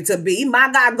getting ready to be.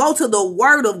 My God, go to the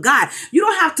word of God. You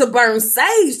don't have to burn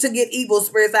sage to get evil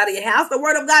spirits out of your house. The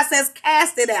word of God says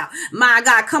cast it out. My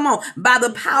God, come on. By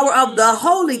the power of the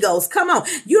Holy Ghost. Come on.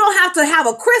 You don't have to have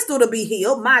a crystal to be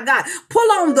healed. My God,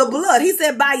 pull on the blood. He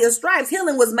said by your stripes,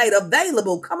 healing was made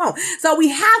available. Come on. So we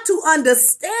have to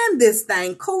understand this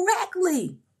thing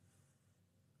correctly.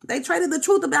 They traded the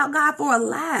truth about God for a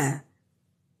lie.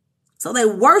 So they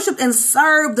worshiped and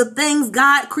served the things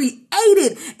God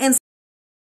created and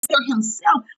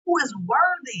himself, who is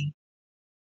worthy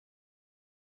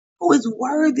who is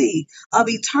worthy of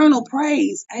eternal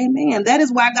praise. Amen. That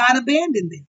is why God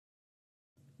abandoned them.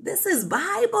 This is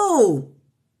Bible.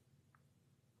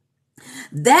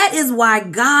 That is why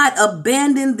God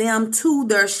abandoned them to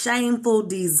their shameful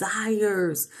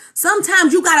desires.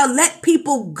 Sometimes you got to let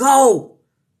people go.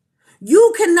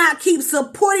 You cannot keep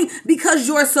supporting because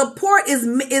your support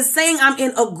is saying I'm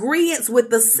in agreement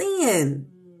with the sin.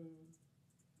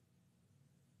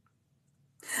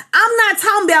 I'm not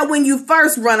talking about when you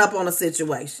first run up on a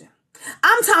situation.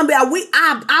 I'm talking about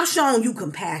I've shown you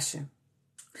compassion,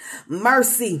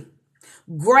 mercy,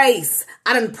 grace.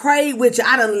 I done prayed with you.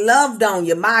 I done loved on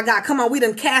you. My God, come on. We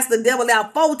done cast the devil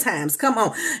out 4 times. Come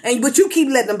on. But you keep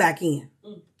letting them back in.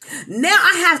 Now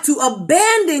I have to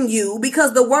abandon you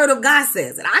because the word of God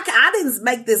says it. I didn't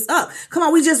make this up. Come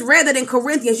on, we just read that in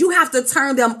Corinthians. You have to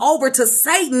turn them over to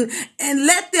Satan and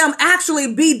let them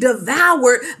actually be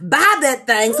devoured by that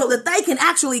thing so that they can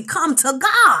actually come to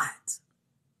God.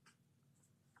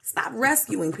 Stop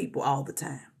rescuing people all the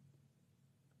time.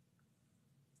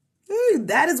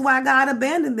 That is why God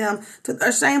abandoned them to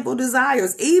their shameful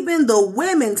desires. Even the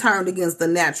women turned against the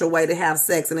natural way to have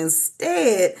sex and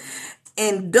instead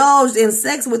indulged in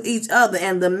sex with each other.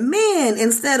 And the men,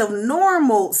 instead of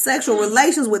normal sexual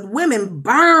relations with women,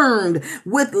 burned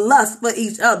with lust for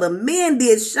each other. Men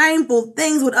did shameful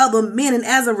things with other men. And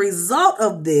as a result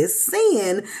of this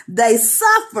sin, they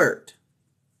suffered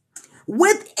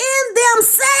within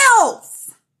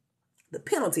themselves the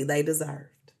penalty they deserved.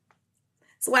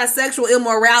 That's why sexual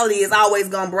immorality is always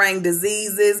going to bring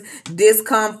diseases,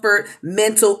 discomfort,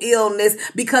 mental illness.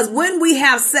 Because when we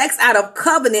have sex out of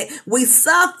covenant, we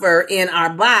suffer in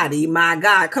our body. My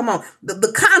God, come on.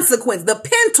 The consequence, the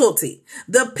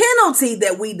penalty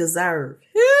that we deserve.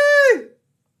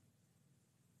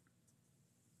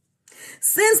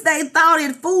 Since they thought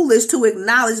it foolish to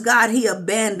acknowledge God, he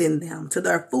abandoned them to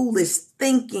their foolish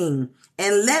thinking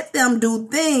and let them do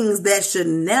things that should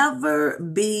never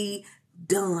be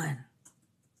done.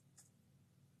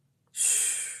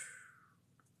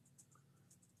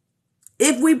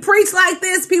 If we preach like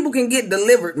this, people can get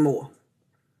delivered more.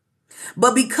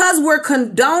 But because we're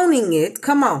condoning it,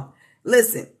 come on,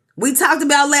 listen. We talked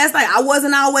about last night. I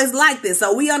wasn't always like this.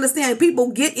 So we understand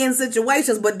people get in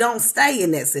situations, but don't stay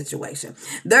in that situation.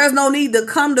 There's no need to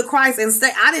come to Christ and stay.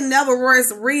 I didn't never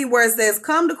read where it says,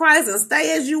 come to Christ and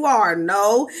stay as you are.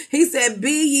 No, he said,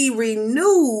 be ye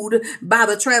renewed by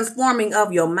the transforming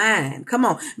of your mind. Come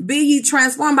on. Be ye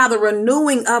transformed by the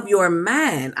renewing of your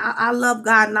mind. I love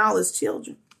God and all his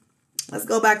children. Let's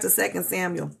go back to 2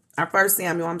 Samuel, or 1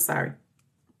 Samuel. I'm sorry.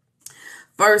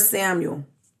 1 Samuel.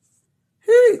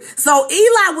 So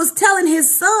Eli was telling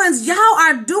his sons, y'all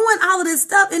are doing all of this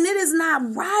stuff and it is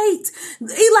not right.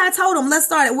 Eli told them, let's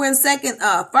start it. We're in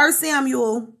 1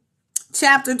 Samuel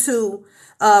chapter 2,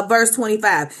 verse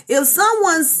 25. If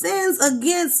someone sins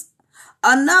against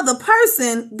another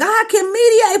person, God can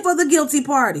mediate for the guilty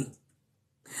party.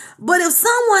 But if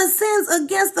someone sins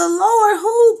against the Lord,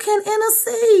 who can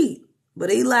intercede?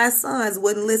 But Eli's sons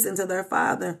wouldn't listen to their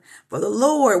father, for the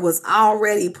Lord was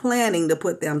already planning to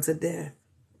put them to death.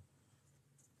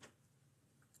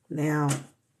 Now,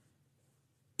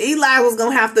 Eli was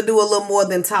going to have to do a little more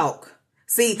than talk.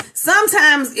 See,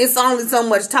 sometimes it's only so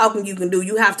much talking you can do.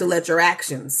 You have to let your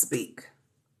actions speak.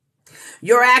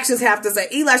 Your actions have to say,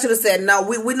 Eli should have said, no,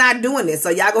 we're not doing this. So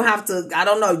y'all going to have to, I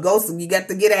don't know, you got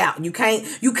to get out. You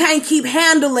can't keep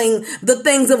handling the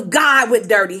things of God with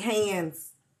dirty hands.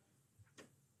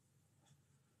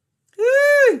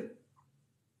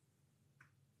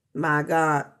 My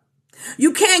God.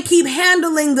 You can't keep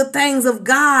handling the things of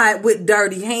God with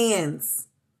dirty hands.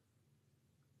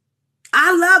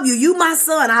 I love you. You my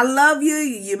son. I love you.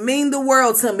 You mean the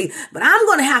world to me. But I'm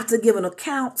going to have to give an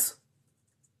account.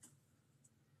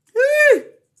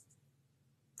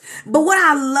 But what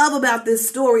I love about this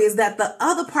story is that the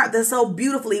other part that's so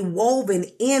beautifully woven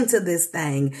into this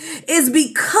thing is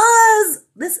because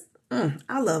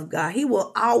I love God. He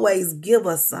will always give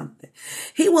us something.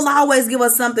 He will always give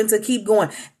us something to keep going.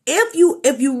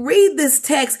 If you read this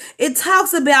text, it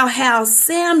talks about how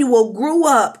Samuel grew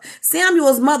up.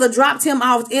 Samuel's mother dropped him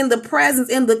off in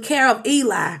the care of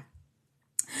Eli.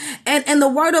 And the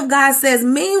word of God says,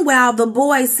 meanwhile, the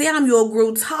boy Samuel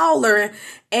grew taller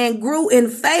and grew in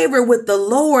favor with the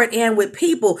Lord and with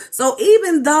people. So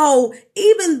even though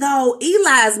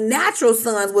Eli's natural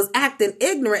sons was acting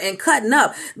ignorant and cutting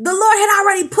up, the Lord had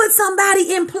already put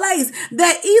somebody in place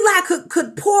that Eli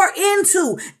could pour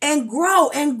into and grow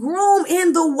and groom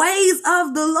in the ways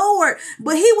of the Lord.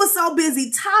 But he was so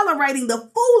busy tolerating the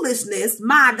foolishness,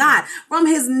 my God, from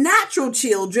his natural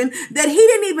children that he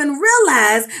didn't even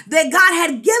realize that God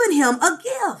had given him a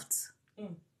gift.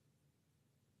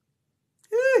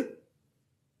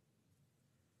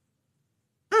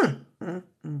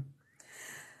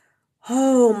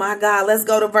 Oh my God. Let's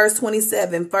go to verse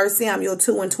 27. 1 Samuel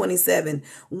 2:27.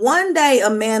 One day a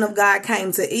man of God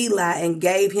came to Eli and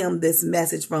gave him this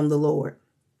message from the Lord.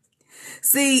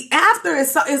 See, after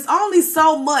it's only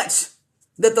so much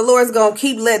that the Lord's going to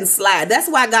keep letting slide. That's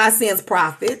why God sends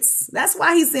prophets. That's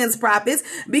why he sends prophets.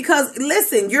 Because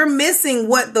listen, you're missing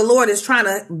what the Lord is trying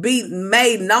to be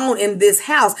made known in this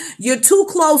house. You're too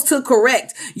close to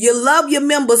correct. You love your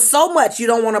members so much you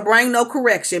don't want to bring no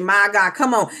correction. My God,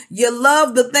 come on. You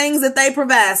love the things that they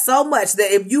provide so much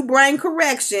that if you bring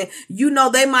correction, you know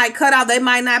they might cut out. They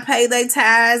might not pay their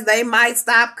tithes. They might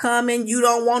stop coming. You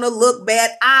don't want to look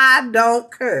bad. I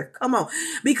don't care. Come on.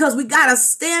 Because we got to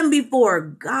stand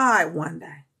before God one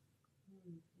day.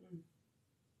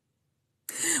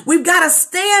 We've got to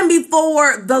stand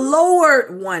before the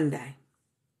Lord one day.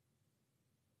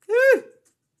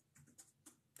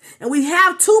 And we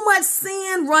have too much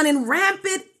sin running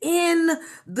rampant in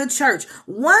the church.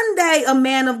 One day, a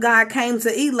man of God came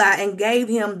to Eli and gave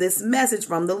him this message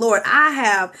from the Lord.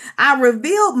 I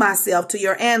revealed myself to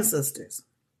your ancestors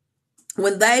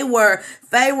when they were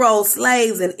Pharaoh's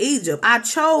slaves in Egypt. I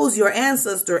chose your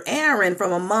ancestor Aaron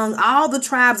from among all the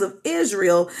tribes of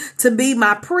Israel to be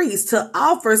my priest, to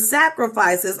offer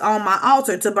sacrifices on my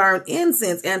altar, to burn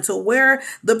incense, and to wear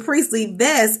the priestly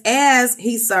vest as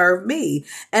he served me.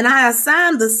 And I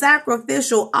assigned the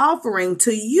sacrificial offering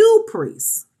to you,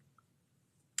 priests.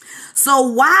 So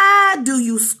why do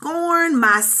you scorn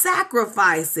my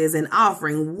sacrifices and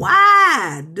offering?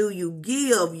 Why do you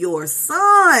give your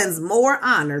sons more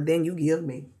honor than you give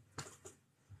me?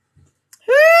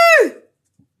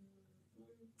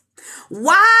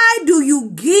 Why do you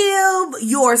give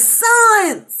your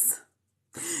sons?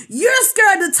 You're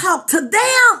scared to talk to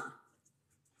them.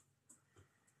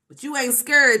 But you ain't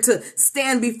scared to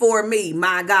stand before me,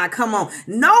 my God. Come on.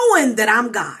 Knowing that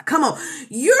I'm God. Come on.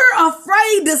 You're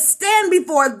afraid to stand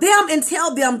before them and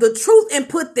tell them the truth and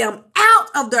put them out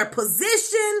of their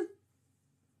position.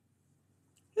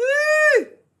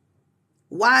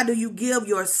 Why do you give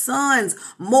your sons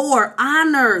more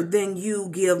honor than you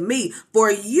give me? For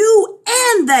you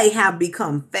and they have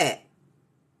become fat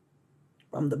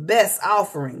from the best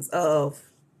offerings of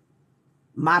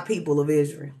my people of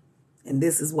Israel. And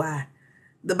this is why.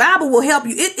 The Bible will help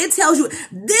you. It tells you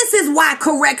this is why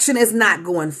correction is not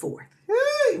going forth.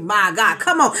 My God,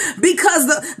 come on. Because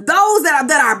those that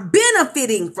are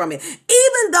benefiting from it,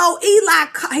 even though Eli,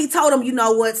 he told them, you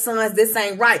know what, sons, this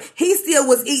ain't right. He still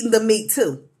was eating the meat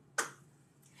too.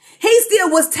 He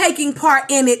still was taking part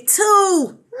in it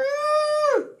too.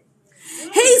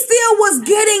 He still was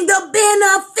getting the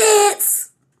benefits.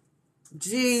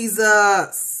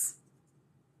 Jesus.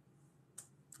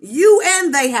 You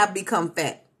and they have become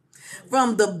fat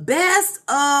from the best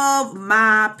of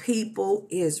my people,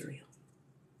 Israel.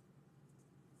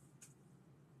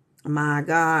 My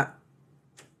God.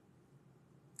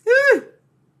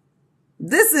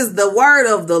 This is the word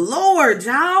of the Lord,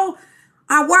 y'all.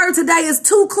 Our word today is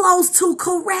too close to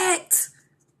correct.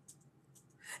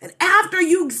 And after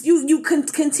you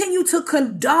continue to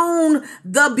condone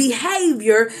the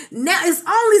behavior, now it's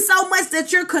only so much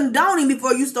that you're condoning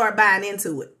before you start buying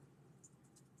into it.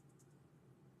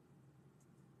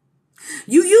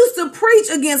 You used to preach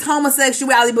against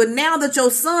homosexuality, but now that your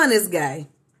son is gay,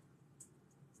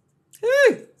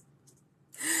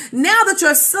 now that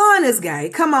your son is gay,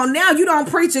 come on, now you don't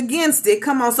preach against it.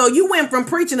 Come on. So you went from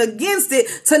preaching against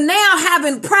it to now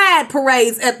having pride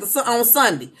parades on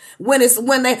Sunday. When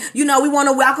they, we want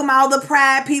to welcome all the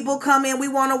pride people come in. We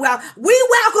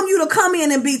welcome you to come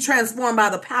in and be transformed by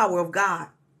the power of God.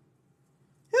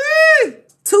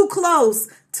 Too close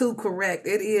to correct.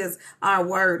 It is our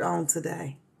word on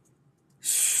today.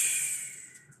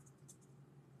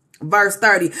 Verse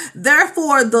 30,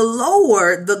 therefore the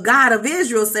Lord, the God of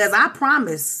Israel says, I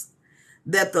promise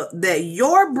that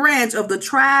your branch of the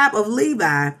tribe of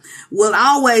Levi will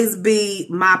always be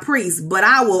my priest, but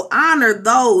I will honor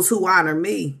those who honor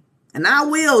me, and I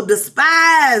will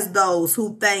despise those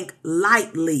who think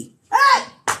lightly. Hey!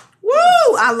 Woo!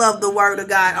 Woo! I love the word of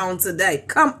God on today.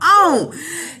 Come on.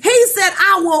 He said,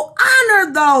 I will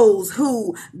honor those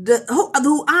who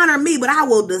honor me, but I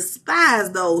will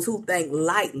despise those who think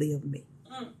lightly of me.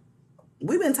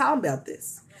 We've been talking about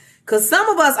this. Because some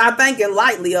of us are thinking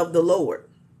lightly of the Lord.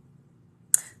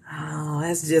 Oh,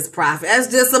 that's just prophet. That's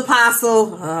just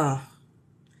apostle. Oh.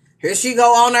 Here she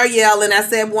go on her yelling. That's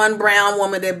that one brown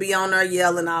woman that be on her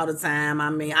yelling all the time. I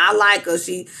mean, I like her.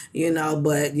 She,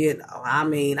 but, I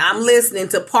mean, I'm listening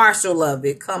to partial of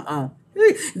it. Come on.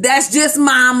 That's just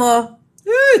mama.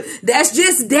 That's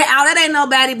just that. Oh, that ain't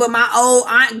nobody but my old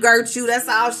Aunt Gertrude. That's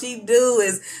all she do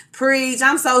is preach.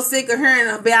 I'm so sick of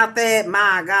hearing about that.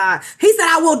 My God. He said,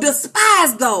 I will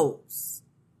despise those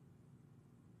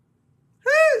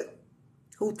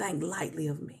who think lightly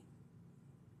of me.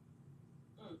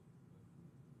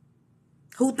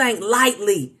 Who think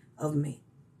lightly of me.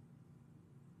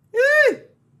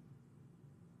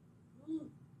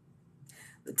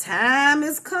 The time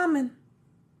is coming.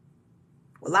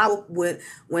 Well,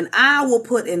 when I will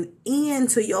put an end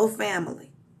to your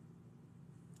family,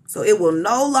 so it will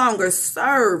no longer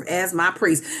serve as my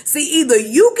priest. See, either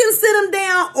you can sit them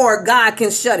down or God can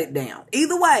shut it down.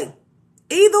 Either way,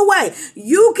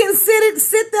 you can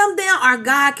sit them down or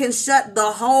God can shut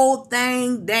the whole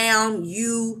thing down.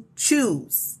 You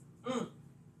choose.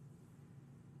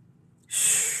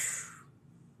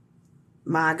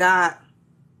 My God.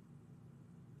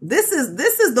 This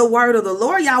is the word of the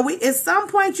Lord, y'all. At some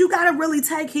point, you got to really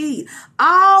take heed.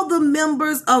 All the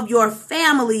members of your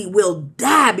family will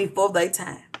die before their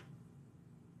time.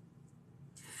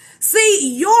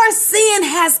 See, your sin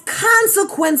has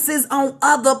consequences on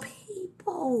other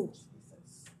people.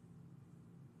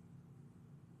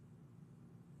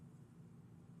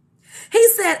 He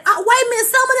said, oh, wait a minute,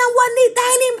 some of them they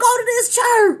ain't even go to this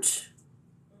church.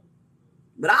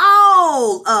 But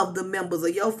all of the members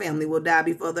of your family will die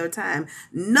before their time.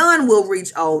 None will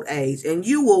reach old age. And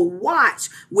you will watch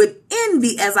with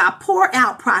envy as I pour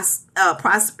out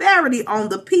prosperity on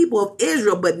the people of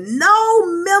Israel. But no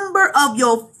member of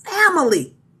your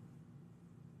family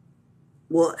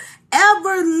will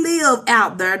ever live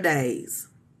out their days.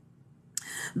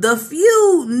 The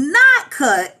few not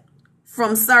cut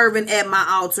from serving at my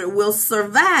altar will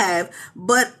survive,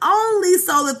 but only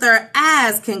so that their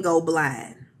eyes can go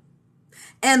blind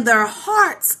and their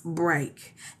hearts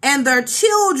break, and their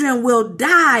children will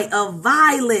die a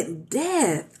violent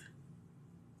death.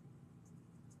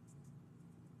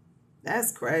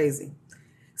 That's crazy.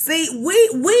 See,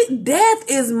 death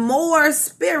is more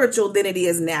spiritual than it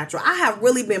is natural. I have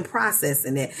really been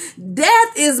processing it.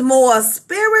 Death is more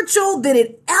spiritual than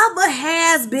it ever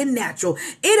has been natural.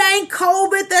 It ain't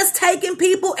COVID that's taking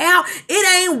people out.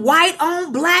 It ain't white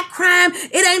on black crime.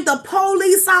 It ain't the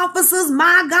police officers,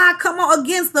 my God, come on,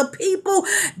 against the people.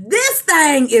 This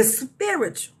thing is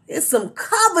spiritual. It's some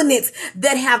covenants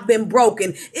that have been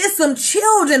broken. It's some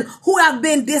children who have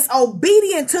been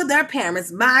disobedient to their parents.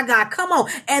 My God, come on.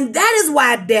 And that is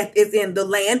why death is in the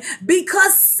land,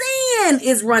 because sin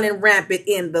is running rampant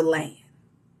in the land.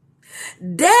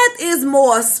 Death is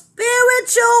more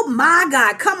spiritual, my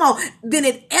God, come on, than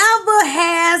it ever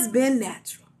has been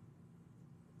natural.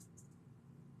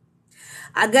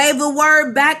 I gave the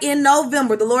word back in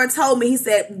November. The Lord told me, he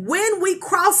said, when we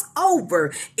cross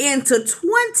over into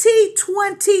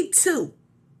 2022,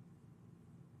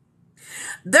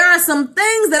 there are some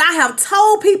things that I have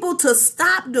told people to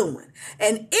stop doing.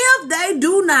 And if they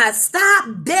do not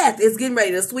stop, death is getting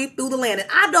ready to sweep through the land. And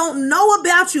I don't know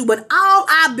about you, but all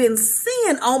I've been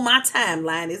seeing on my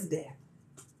timeline is death.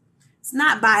 It's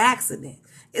not by accident.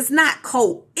 It's not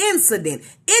coincident.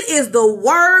 It is the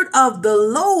word of the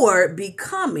Lord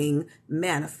becoming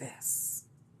manifest.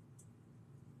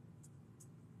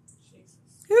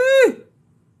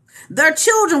 Their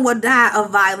children will die a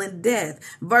violent death.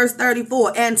 Verse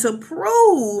 34, and to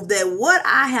prove that what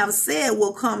I have said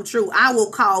will come true, I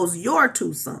will cause your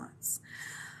two sons,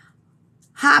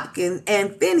 Hopkins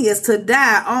and Phineas, to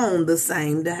die on the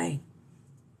same day.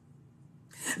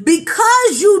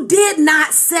 Because you did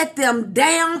not set them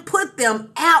down, put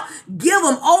them out, give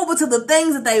them over to the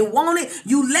things that they wanted.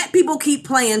 You let people keep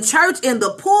playing church in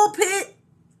the pulpit.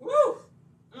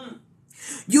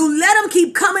 You let them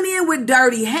keep coming in with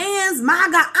dirty hands. My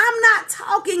God, I'm not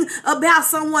talking about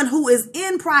someone who is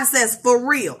in process for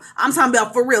real. I'm talking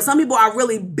about for real. Some people are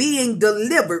really being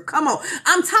delivered. Come on.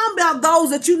 I'm talking about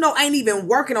those that ain't even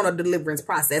working on a deliverance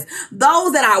process.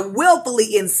 Those that are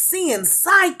willfully in sin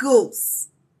cycles.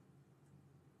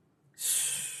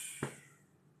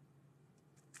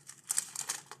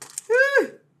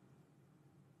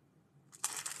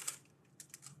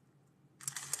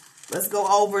 Let's go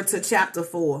over to chapter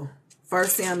 4. 1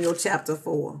 Samuel chapter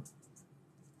 4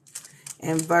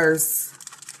 and verse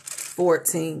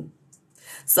 14.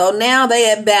 So now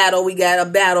they at battle. We got a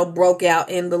battle broke out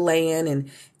in the land, and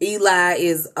Eli,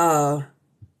 his sons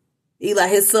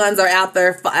are out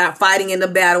there fighting in the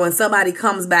battle, and somebody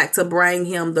comes back to bring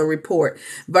him the report.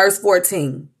 Verse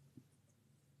 14.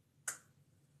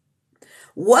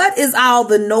 What is all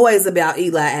the noise about?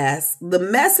 Eli asked. The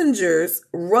messengers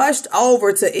rushed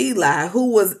over to Eli,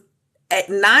 who was at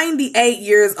 98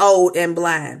 years old and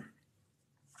blind.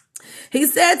 He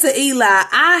said to Eli,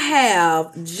 I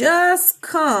have just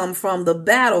come from the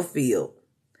battlefield.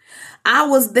 I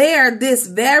was there this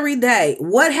very day.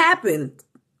 What happened,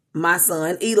 my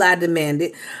son? Eli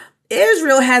demanded.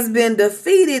 Israel has been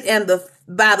defeated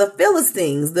by the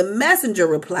Philistines. The messenger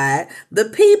replied, the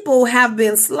people have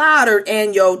been slaughtered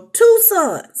and your 2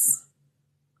 sons.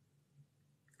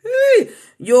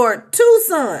 Your 2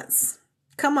 sons.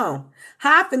 Come on.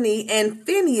 Hophni and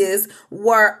Phinehas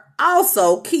were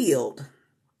also killed.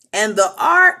 And the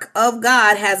ark of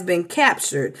God has been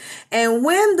captured. And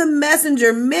when the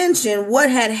messenger mentioned what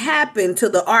had happened to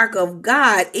the ark of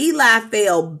God, Eli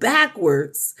fell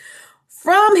backwards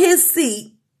from his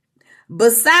seat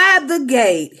beside the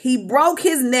gate. He broke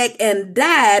his neck and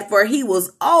died, for he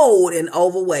was old and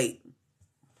overweight.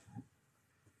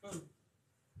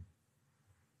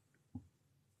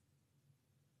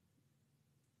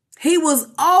 He was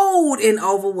old and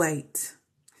overweight.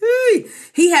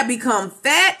 He had become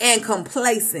fat and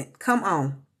complacent. Come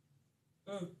on.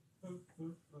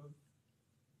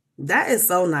 That is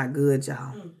so not good,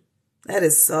 y'all. That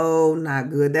is so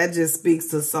not good. That just speaks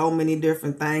to so many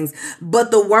different things. But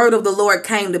the word of the Lord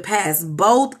came to pass.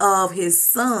 Both of his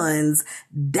sons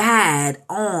died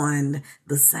on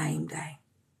the same day.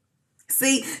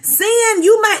 See,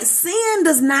 sin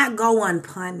does not go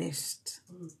unpunished.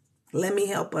 Let me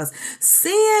help us.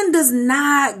 Sin does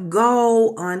not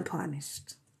go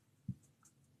unpunished.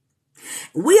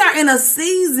 We are in a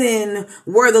season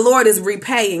where the Lord is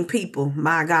repaying people.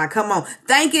 My God, come on.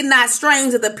 Think it not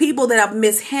strange that the people that have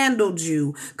mishandled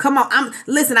you. Come on.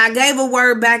 Listen, I gave a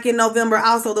word back in November.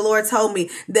 Also, the Lord told me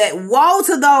that woe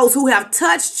to those who have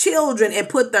touched children and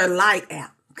put their light out.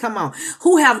 Come on.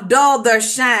 Who have dulled their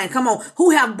shine. Come on.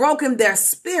 Who have broken their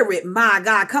spirit. My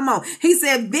God. Come on. He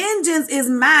said, vengeance is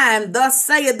mine. Thus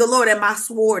saith the Lord, and my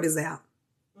sword is out.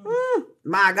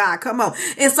 My God, come on.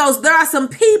 And so there are some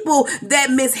people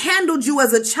that mishandled you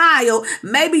as a child.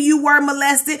 Maybe you were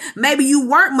molested. Maybe you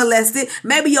weren't molested.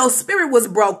 Maybe your spirit was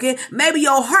broken. Maybe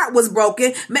your heart was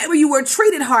broken. Maybe you were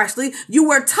treated harshly. You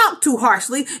were talked to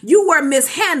harshly. You were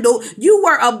mishandled. You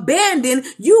were abandoned.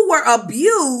 You were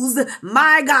abused.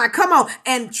 My God, come on.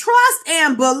 And trust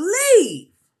and believe.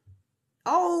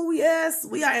 Oh, yes,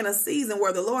 we are in a season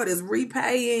where the Lord is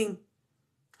repaying.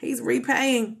 He's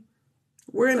repaying.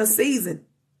 We're in a season.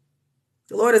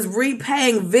 The Lord is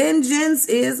repaying. Vengeance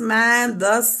is mine,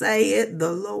 thus saith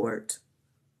the Lord.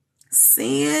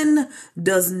 Sin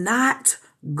does not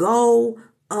go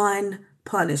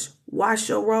unpunished. Wash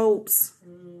your robes.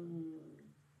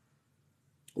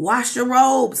 Wash your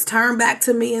robes. Turn back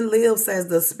to me and live, says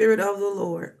the Spirit of the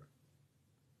Lord.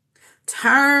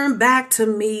 Turn back to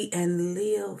me and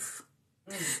live.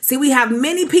 See, we have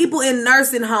many people in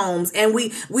nursing homes, and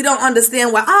we don't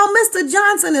understand why. Oh, Mr.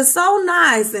 Johnson is so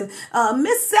nice, and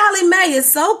Miss Sally Mae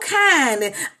is so kind,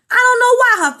 and I don't know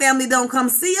why her family don't come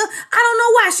see her. I don't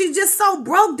know why she's just so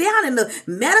broke down, and the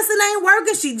medicine ain't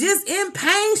working. She just in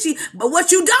pain. But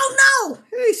what you don't know,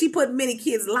 she put many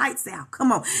kids' lights out.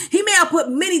 Come on. He may have put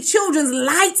many children's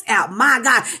lights out. My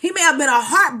God. He may have been a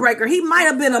heartbreaker. He might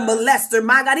have been a molester.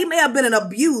 My God. He may have been an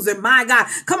abuser. My God.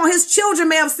 Come on. His children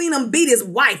may have seen him beat his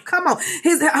wife. Come on.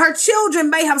 Her children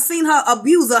may have seen her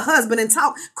abuse her husband and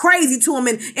talk crazy to him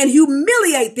and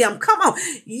humiliate them. Come on.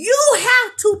 You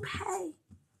have to pay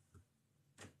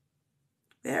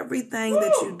everything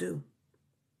that you do.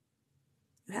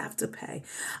 You have to pay.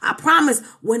 I promise,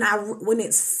 when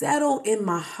it settled in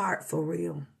my heart for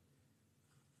real,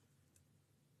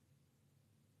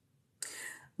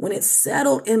 when it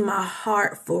settled in my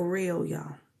heart for real,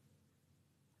 y'all,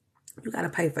 you got to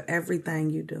pay for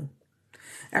everything you do.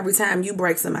 Every time you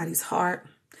break somebody's heart,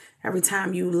 every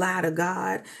time you lie to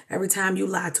God, every time you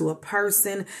lie to a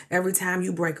person, every time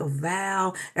you break a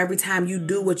vow, every time you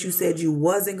do what you said you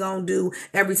wasn't going to do,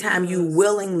 every time you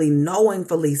willingly,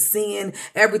 knowingly sin,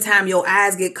 every time your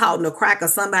eyes get caught in the crack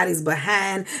of somebody's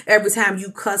behind, every time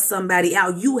you cuss somebody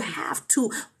out, you have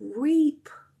to reap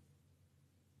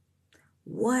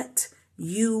what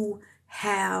you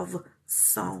have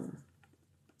sown.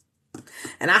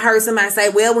 And I heard somebody say,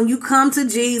 well, when you come to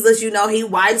Jesus, you know, he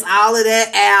wipes all of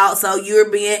that out. So you're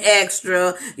being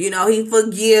extra, you know, he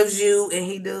forgives you, and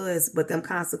he does. But them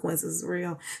consequences is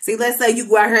real. See, let's say you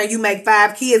go out here and you make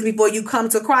 5 kids before you come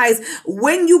to Christ.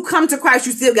 When you come to Christ,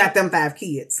 you still got them 5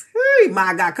 kids. Hey,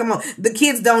 my God, come on. The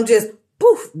kids don't just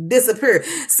poof, disappear.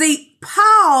 See,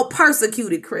 Paul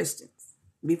persecuted Christians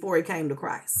before he came to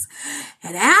Christ.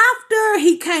 And after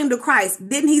he came to Christ,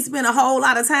 didn't he spend a whole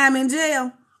lot of time in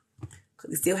jail? Because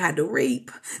he still had to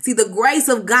reap. See, the grace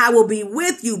of God will be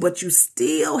with you, but you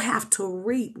still have to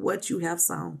reap what you have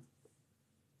sown.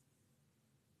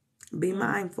 Be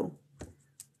mindful.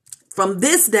 From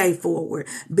this day forward,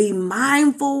 be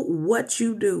mindful what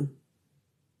you do.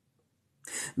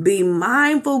 Be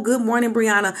mindful, good morning,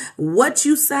 Brianna, what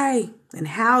you say and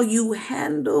how you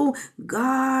handle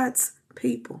God's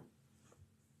people.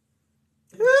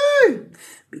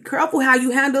 Be careful how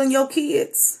you handling your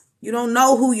kids. You don't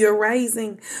know who you're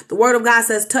raising. The word of God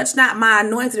says, touch not my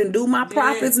anointed and do my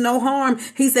prophets no harm.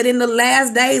 He said, in the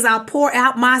last days, I'll pour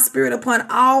out my spirit upon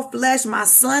all flesh. My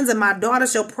sons and my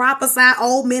daughters shall prophesy.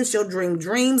 Old men shall dream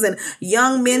dreams and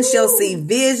young men shall see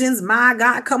visions. My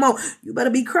God, come on. You better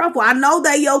be careful. I know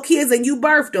they your kids and you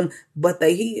birthed them, but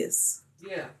they his.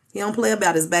 Yeah. He don't play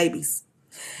about his babies.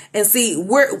 And see,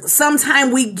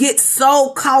 sometimes we get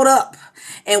so caught up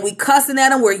and we cussing at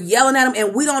them, we're yelling at them,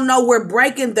 and we don't know we're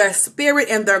breaking their spirit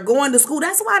and they're going to school.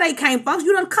 That's why they can't function.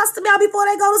 You done cuss them out before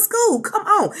they go to school. Come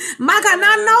on. My God, and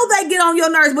I know they get on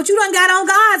your nerves, but you done got on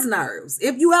God's nerves.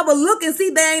 If you ever look and see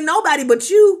they ain't nobody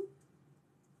but you.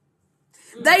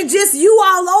 They just you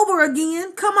all over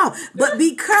again. Come on. But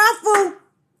be careful.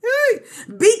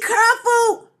 Be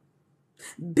careful.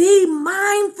 Be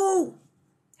mindful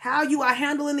how you are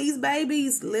handling these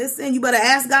babies. Listen, you better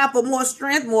ask God for more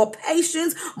strength, more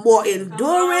patience, more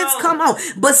endurance. Come on.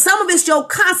 But some of it's your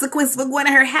consequence for going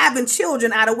to her having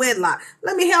children out of wedlock.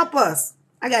 Let me help us.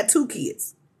 I got 2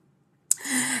 kids.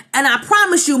 And I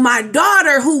promise you, my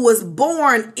daughter who was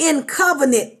born in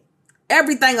covenant,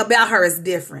 everything about her is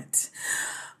different.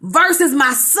 Versus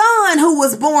my son who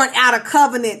was born out of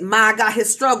covenant. My God,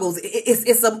 his struggles.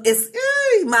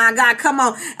 My God, come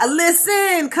on.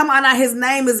 Listen, come on. Now his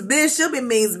name is Bishop. It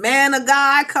means man of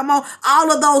God. Come on.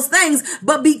 All of those things.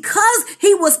 But because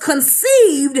he was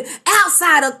conceived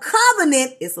outside of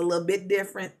covenant, it's a little bit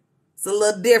different. It's a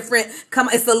little different. Come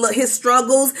on. His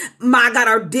struggles, my God,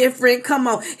 are different. Come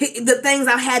on. The things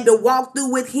I've had to walk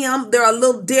through with him, they're a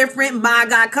little different. My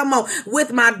God, come on.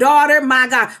 With my daughter, my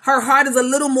God, her heart is a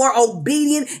little more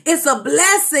obedient. It's a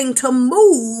blessing to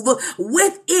move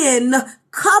within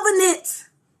covenant.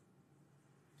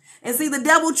 And see, the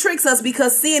devil tricks us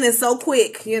because sin is so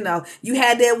quick. You know, you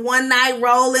had that one night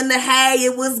roll in the hay.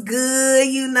 It was good.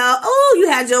 You know, oh, you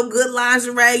had your good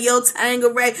lingerie, your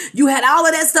Tangeray. You had all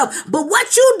of that stuff. But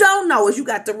what you don't know is you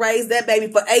got to raise that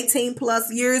baby for 18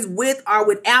 plus years with or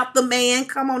without the man.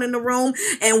 Come on in the room.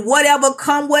 And whatever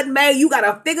come what may, you got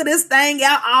to figure this thing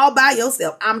out all by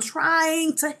yourself. I'm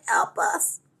trying to help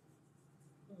us.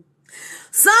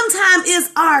 Sometimes it's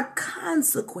our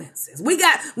consequences. We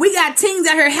got teens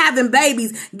out here having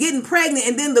babies, getting pregnant,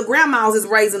 and then the grandmas is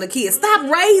raising the kids.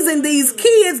 Stop raising these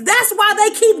kids. That's why they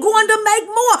keep going to make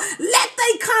more. Let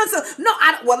they No,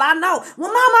 I know.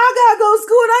 Well, mama, I gotta go to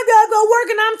school and I gotta go work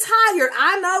and I'm tired.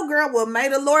 I know, girl. Well, may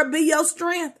the Lord be your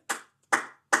strength.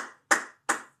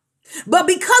 But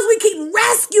because we keep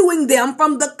rescuing them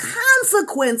from the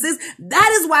consequences,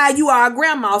 that is why you are a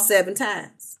grandma 7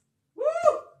 times. Woo!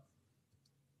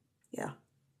 Yeah.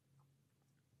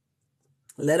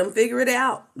 Let them figure it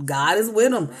out. God is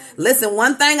with them. Listen,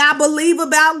 one thing I believe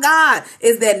about God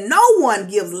is that no one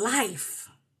gives life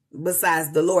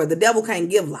besides the Lord. The devil can't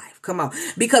give life. Come on.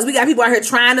 Because we got people out here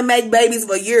trying to make babies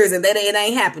for years and it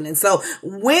ain't happening. So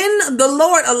when the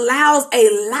Lord allows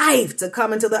a life to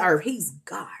come into the earth, he's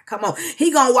God. Come on.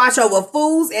 He gonna watch over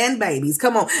fools and babies.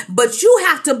 Come on. But you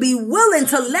have to be willing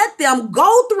to let them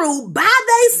go through by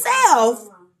themselves.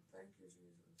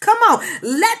 Come on.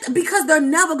 Because they're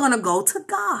never gonna go to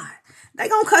God. They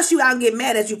gonna cuss you out and get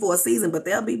mad at you for a season, but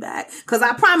they'll be back. Because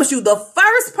I promise you, the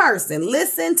first person,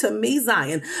 listen to me,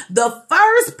 Zion, the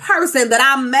first person that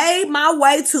I made my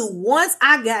way to once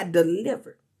I got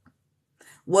delivered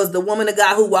was the woman of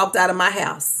God who walked out of my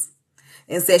house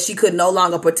and said she could no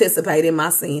longer participate in my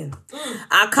sin.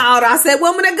 I called her. I said,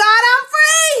 woman of God, I'm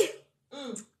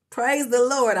free. Praise the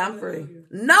Lord, I'm free.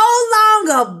 No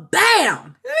longer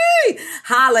bound. Hey,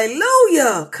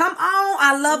 hallelujah. Come on.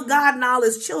 I love God and all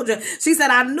his children. She said,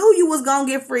 I knew you was going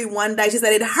to get free one day. She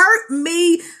said, it hurt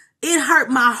me. It hurt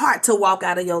my heart to walk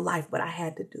out of your life, but I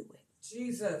had to do it.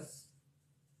 Jesus.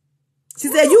 She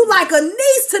said, you like a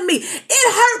niece to me.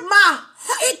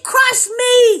 It crushed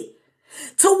me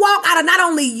to walk out of not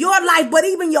only your life, but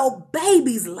even your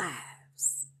baby's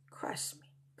lives. Crushed me.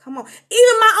 Come on.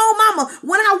 Even my own mama,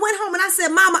 when I went home and I said,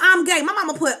 Mama, I'm gay. My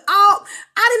mama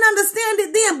I didn't understand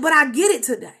it then, but I get it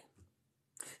today.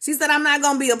 She said, I'm not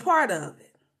going to be a part of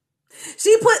it.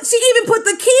 She even put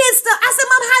the kids' stuff. I said,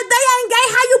 Mom, how they ain't gay?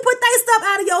 How you put their stuff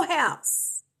out of your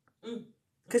house?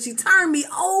 Because she turned me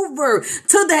over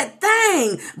to that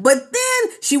thing. But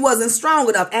then she wasn't strong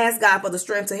enough. Ask God for the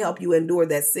strength to help you endure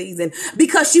that season.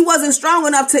 Because she wasn't strong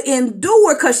enough to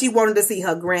endure because she wanted to see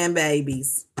her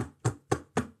grandbabies.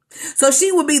 So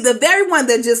she would be the very one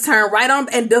that just turned right on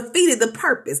and defeated the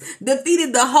purpose,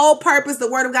 defeated the whole purpose. The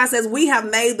word of God says we have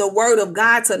made the word of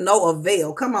God to no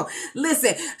avail. Come on.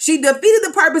 Listen, she defeated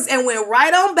the purpose and went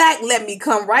right on back. Let me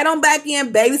come right on back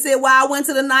in. Babysit while I went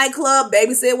to the nightclub.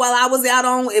 Babysit while I was out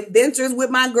on adventures with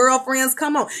my girlfriends.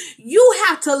 Come on. You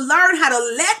have to learn how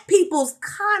to let people's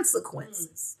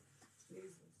consequences.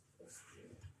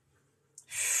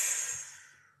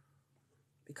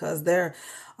 Because there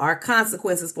are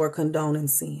consequences for condoning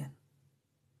sin.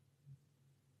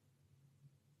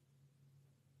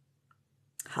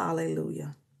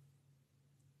 Hallelujah.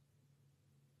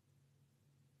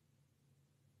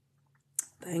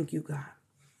 Thank you, God.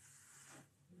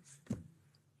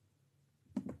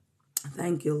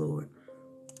 Thank you, Lord.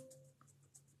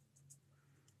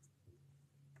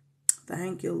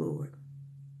 Thank you, Lord.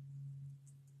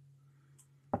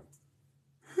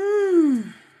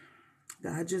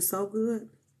 God, you're so good.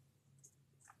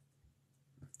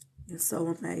 You're so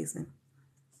amazing.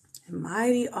 And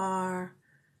mighty are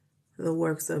the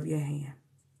works of your hand.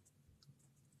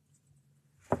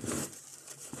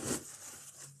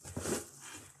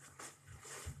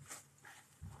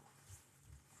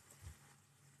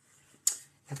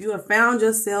 If you have found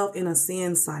yourself in a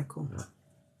sin cycle,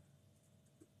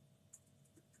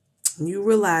 and you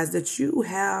realize that you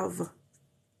have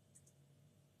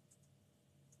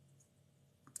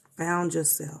found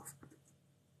yourself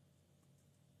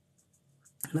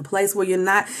in a place where you're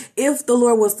not, if the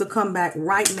Lord was to come back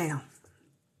right now,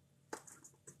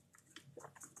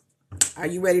 are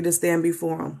you ready to stand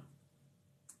before him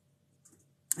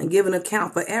and give an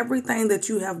account for everything that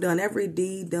you have done, every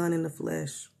deed done in the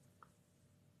flesh?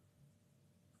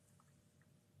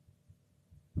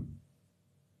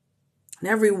 And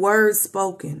every word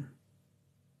spoken.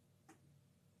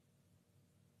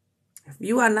 If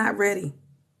you are not ready,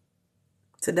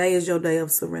 today is your day of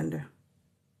surrender.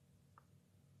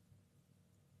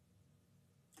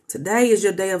 Today is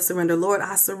your day of surrender. Lord,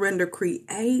 I surrender.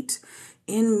 Create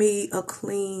in me a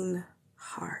clean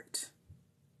heart.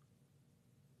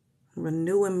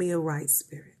 Renew in me a right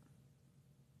spirit.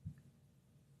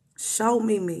 Show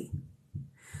me me.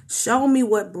 Show me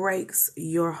what breaks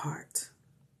your heart.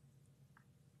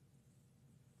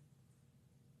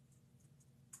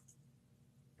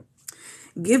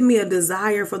 Give me a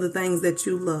desire for the things that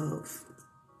you love.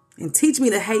 And teach me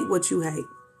to hate what you hate.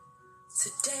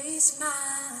 Today's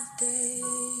my day.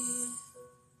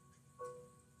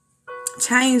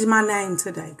 Change my name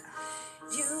today,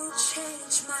 God. You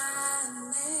change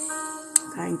my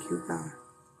name. Thank you, God.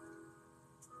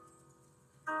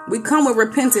 We come with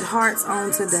repentant hearts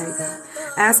on today, God.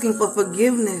 Asking for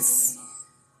forgiveness.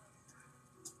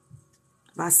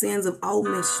 Our sins of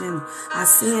omission, our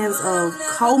sins of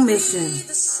commission.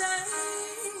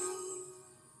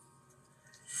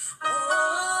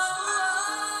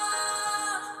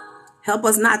 Help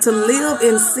us not to live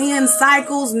in sin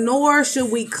cycles, nor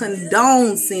should we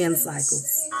condone sin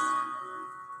cycles.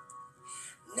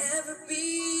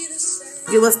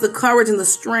 Give us the courage and the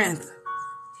strength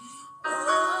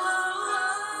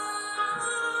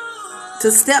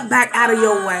to step back out of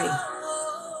your way.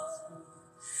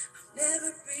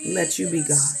 Let you be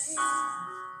God.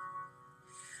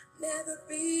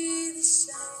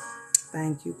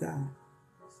 Thank you, God.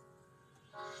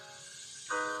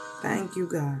 Thank you,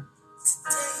 God.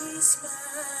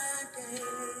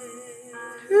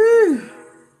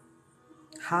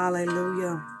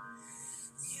 Hallelujah.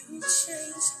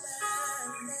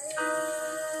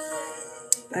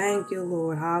 Thank you,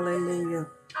 Lord. Hallelujah.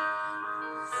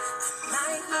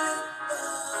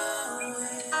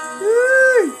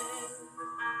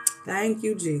 Thank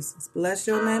you, Jesus. Bless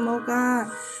your name, oh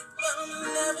God.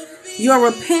 Your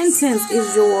repentance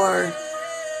is your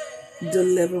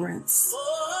deliverance.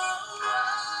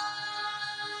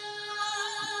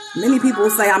 Many people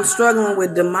say, I'm struggling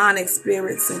with demonic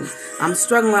spirits and I'm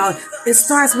struggling with. It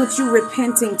starts with you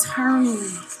repenting, turning.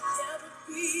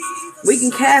 We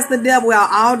can cast the devil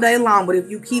out all day long, but if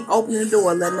you keep opening the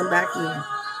door, letting them back in.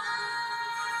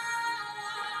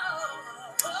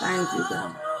 Thank you,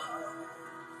 God.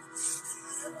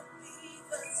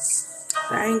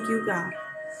 Thank you, God.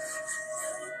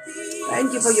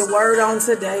 Thank you for your word on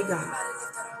today, God.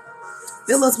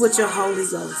 Fill us with your Holy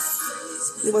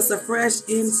Ghost. Give us a fresh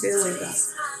infilling, God.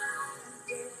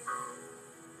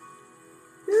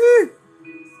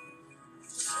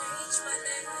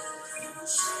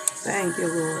 Thank you,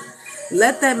 Lord.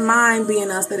 Let that mind be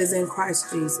in us that is in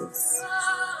Christ Jesus.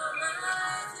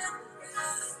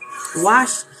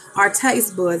 Wash our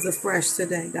taste buds afresh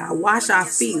today, God. Wash our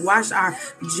feet. Wash our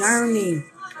journey.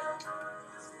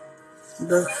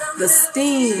 The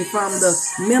sting from the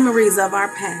memories of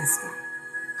our past.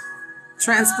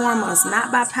 Transform us,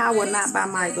 not by power, not by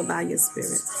might, but by your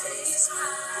spirit.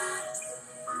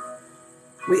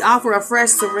 We offer a fresh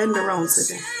surrender on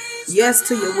today. Yes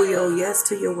to your will, yes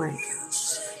to your way.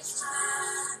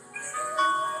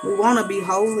 We want to be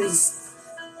holy.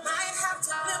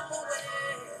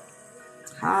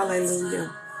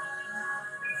 Hallelujah.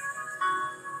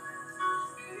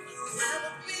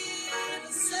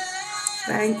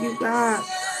 Thank you, God.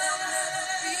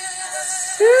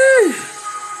 Whew.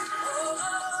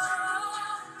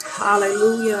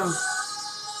 Hallelujah.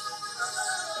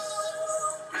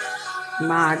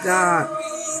 My God.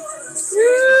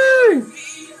 Whew.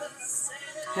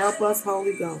 Help us,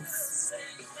 Holy Ghost.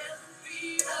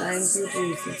 Thank you,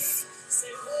 Jesus.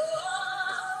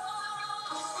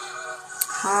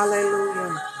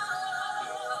 Hallelujah.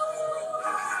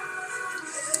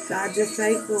 God, you're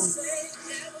faithful.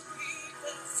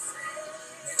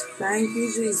 Thank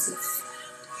you, Jesus.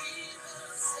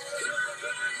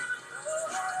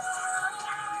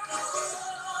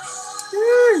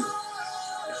 Whew.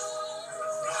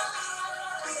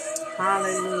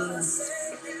 Hallelujah.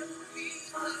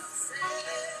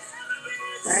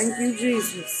 Thank you,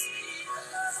 Jesus.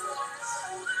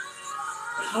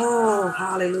 Oh,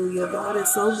 hallelujah. God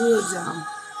is so good, y'all.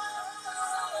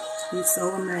 He's so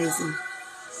amazing.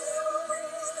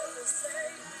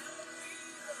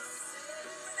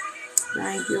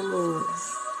 Thank you, Lord.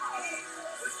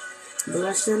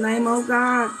 Bless your name, oh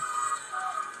God.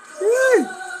 Woo.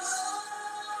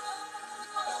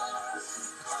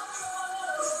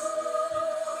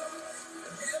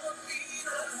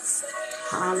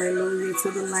 Hallelujah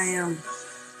to the Lamb.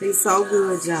 He's so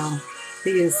good, y'all.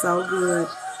 He is so good.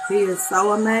 He is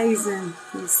so amazing.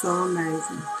 He's so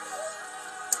amazing.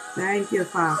 Thank you,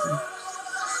 Father.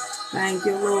 Thank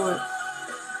you, Lord.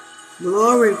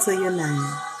 Glory to your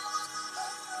name.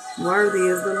 Worthy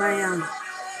is the Lamb.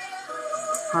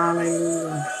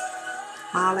 Hallelujah.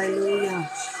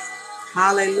 Hallelujah.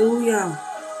 Hallelujah.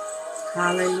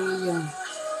 Hallelujah.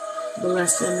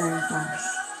 Bless your name, Father.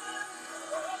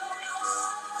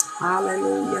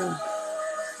 Hallelujah.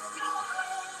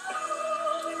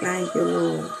 Thank you,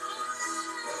 Lord.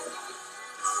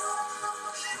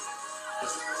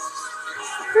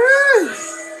 Whew.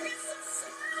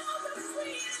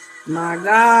 My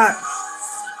God.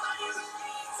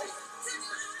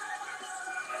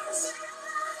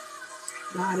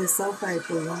 God is so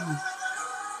faithful. Wow.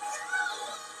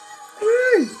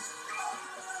 Whew.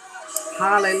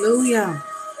 Hallelujah.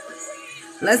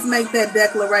 Let's make that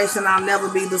declaration. I'll never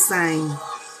be the same.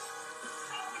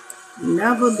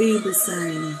 Never be the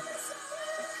same.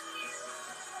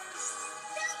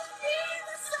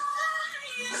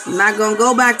 I'm not going to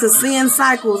go back to sin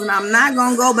cycles, and I'm not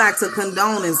going to go back to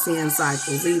condoning sin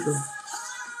cycles either.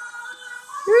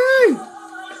 Whew.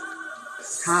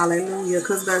 Hallelujah,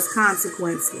 because there's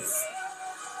consequences.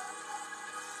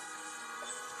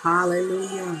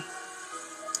 Hallelujah.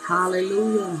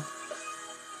 Hallelujah.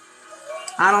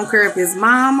 I don't care if it's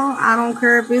mama. I don't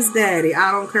care if it's daddy.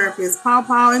 I don't care if it's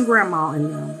pawpaw and grandma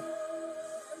and them.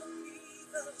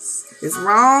 It's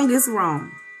wrong, it's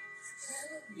wrong.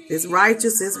 It's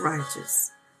righteous, it's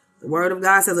righteous. The word of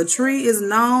God says a tree is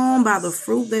known by the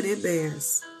fruit that it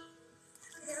bears.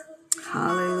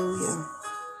 Hallelujah.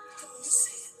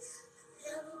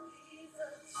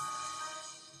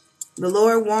 The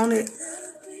Lord wanted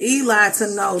Eli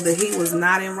to know that he was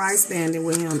not in right standing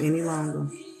with him any longer.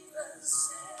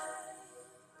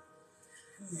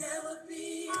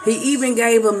 He even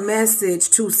gave a message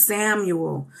to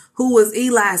Samuel, who was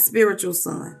Eli's spiritual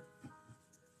son.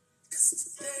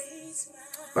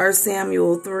 1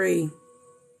 Samuel 3.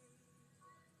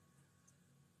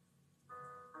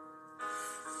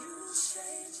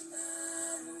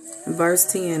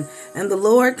 Verse 10. And the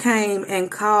Lord came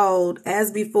and called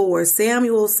as before,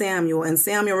 Samuel, Samuel. And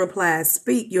Samuel replied,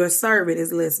 Speak, your servant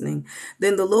is listening.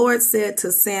 Then the Lord said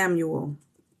to Samuel,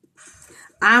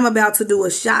 I'm about to do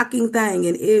a shocking thing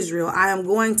in Israel. I am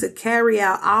going to carry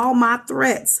out all my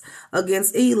threats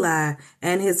against Eli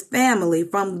and his family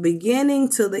from the beginning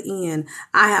to the end.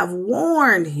 I have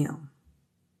warned him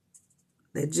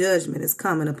that judgment is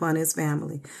coming upon his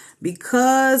family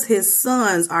because his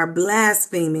sons are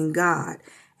blaspheming God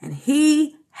and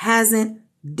he hasn't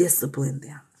disciplined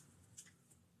them.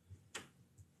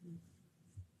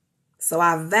 So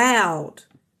I vowed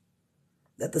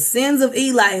that the sins of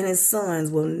Eli and his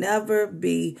sons will never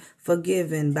be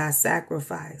forgiven by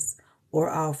sacrifice or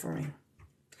offering.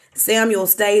 Samuel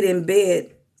stayed in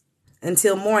bed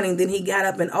until morning. Then he got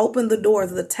up and opened the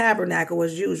doors of the tabernacle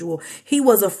as usual. He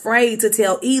was afraid to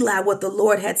tell Eli what the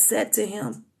Lord had said to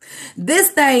him. This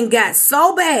thing got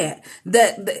so bad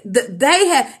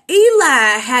that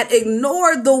Eli had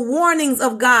ignored the warnings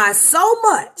of God so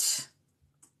much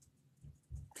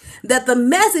that the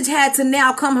message had to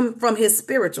now come from his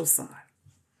spiritual son.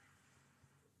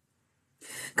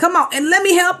 Come on, and let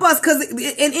me help us, because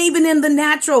even in the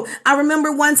natural, I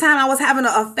remember one time I was having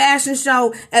a fashion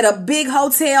show at a big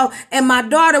hotel, and my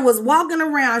daughter was walking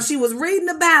around. She was reading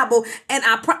the Bible, and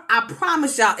I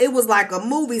promise y'all, it was like a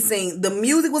movie scene. The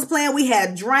music was playing. We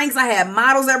had drinks. I had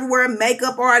models everywhere,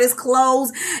 makeup artists,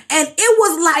 clothes, and it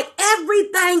was like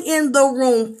everything in the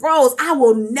room froze.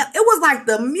 It was like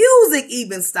the music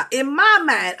even stopped. In my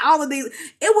mind, all of these,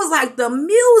 it was like the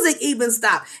music even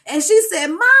stopped. And she said,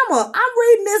 "Mama, I'm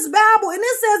reading this Bible, and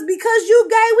it says because you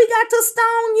gay, we got to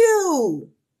stone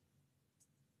you.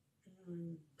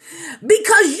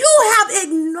 Because you have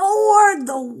ignored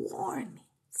the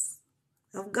warnings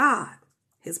of God,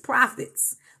 his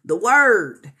prophets, the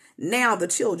word." Now the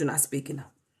children are speaking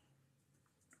up.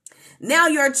 Now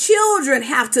your children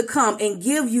have to come and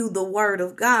give you the word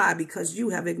of God because you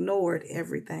have ignored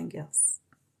everything else.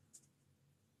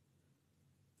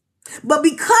 But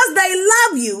because they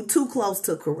love you, too close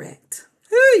to correct.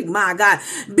 Hey, my God,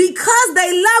 because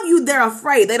they love you, they're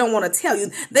afraid. They don't want to tell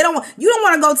you. You don't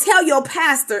want to go tell your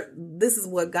pastor, "This is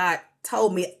what God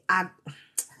told me. I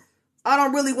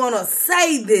don't really want to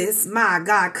say this." My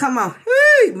God, come on.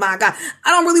 Hey, my God.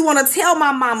 I don't really want to tell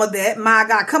my mama that. My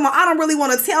God, come on. I don't really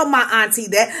want to tell my auntie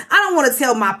that. I don't want to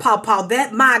tell my pawpaw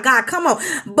that. My God, come on.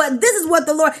 But this is what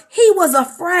the Lord, he was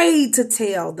afraid to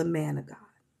tell the man of God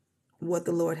what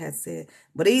the Lord had said.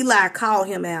 But Eli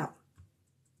called out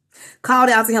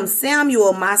to him,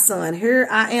 "Samuel, my son." "Here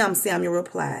I am," Samuel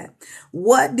replied.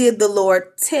 "What did the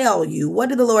Lord tell you? What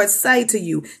did the Lord say to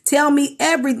you? Tell me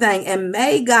everything, and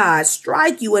may God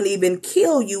strike you and even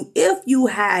kill you if you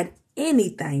hide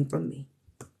anything from me."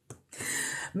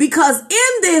 Because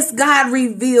in this, God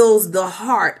reveals the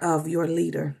heart of your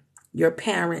leader, your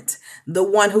parent, the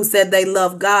one who said they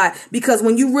love God. Because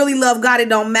when you really love God, it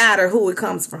don't matter who it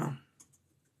comes from.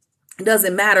 It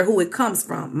doesn't matter who it comes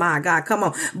from. My God, come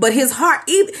on. But his heart,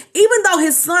 even though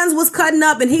his sons was cutting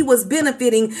up and he was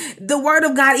benefiting, the word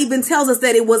of God even tells us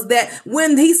that it was that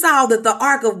when he saw that the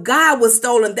ark of God was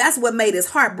stolen, that's what made his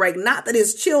heart break. Not that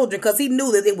his children, because he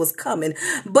knew that it was coming.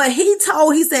 But he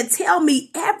said, "Tell me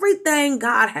everything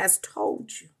God has told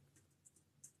you."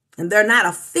 And they're not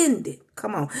offended.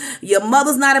 Come on. Your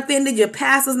mother's not offended. Your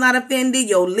pastor's not offended.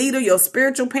 Your leader, your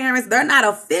spiritual parents, they're not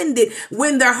offended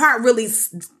when their heart really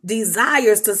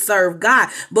desires to serve God.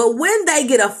 But when they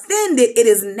get offended, it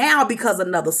is now because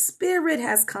another spirit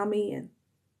has come in.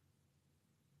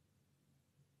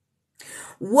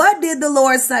 What did the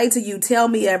Lord say to you? Tell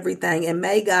me everything, and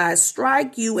may God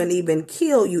strike you and even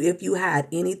kill you if you hide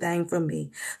anything from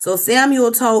me. So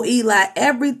Samuel told Eli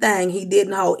everything. He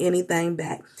didn't hold anything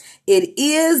back. It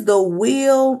is the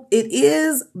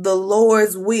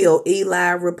Lord's will,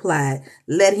 Eli replied.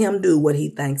 Let him do what he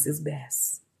thinks is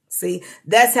best. See,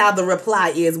 that's how the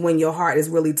reply is when your heart is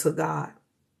really to God.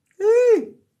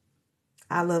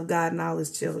 I love God and all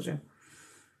his children.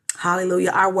 Hallelujah.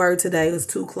 Our word today is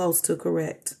too close to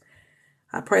correct.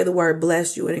 I pray the word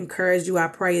blessed you and encouraged you. I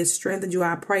pray it strengthened you.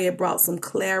 I pray it brought some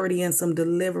clarity and some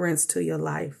deliverance to your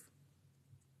life.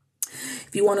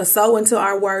 If you want to sow into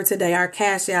our word today, our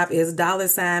cash app is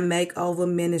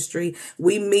 $Makeovaministry.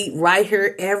 We meet right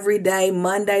here every day,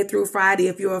 Monday through Friday.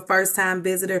 If you're a first time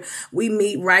visitor, we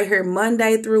meet right here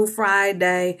Monday through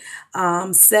Friday,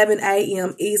 7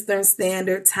 a.m. Eastern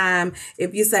Standard Time.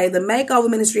 If you say the Makeover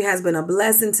Ministry has been a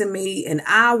blessing to me and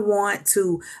I want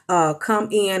to come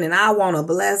in and I want to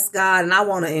bless God and I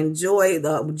want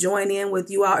to join in with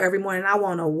you all every morning. I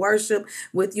want to worship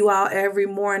with you all every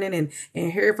morning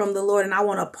and hear from the Lord. And I I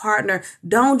want to partner.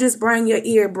 Don't just bring your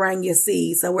ear, bring your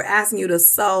seed. So we're asking you to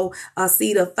sow a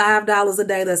seed of $5 a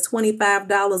day. That's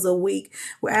 $25 a week.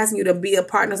 We're asking you to be a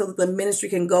partner so that the ministry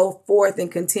can go forth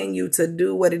and continue to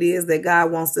do what it is that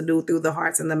God wants to do through the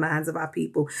hearts and the minds of our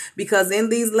people. Because in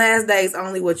these last days,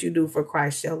 only what you do for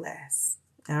Christ shall last.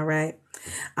 All right.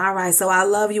 All right. So I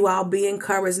love you all. Be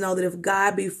encouraged. Know that if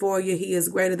God be for you, he is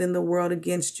greater than the world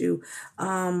against you.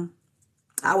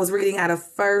 I was reading out of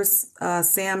 1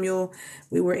 Samuel.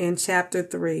 We were in chapter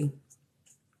 3.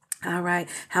 All right.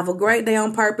 Have a great day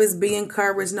on purpose. Be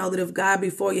encouraged. Know that if God be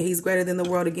for you, he's greater than the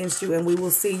world against you. And we will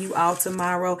see you all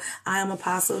tomorrow. I am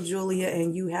Apostle Julia,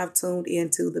 and you have tuned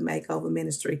into the Makeover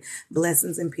Ministry.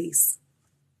 Blessings and peace.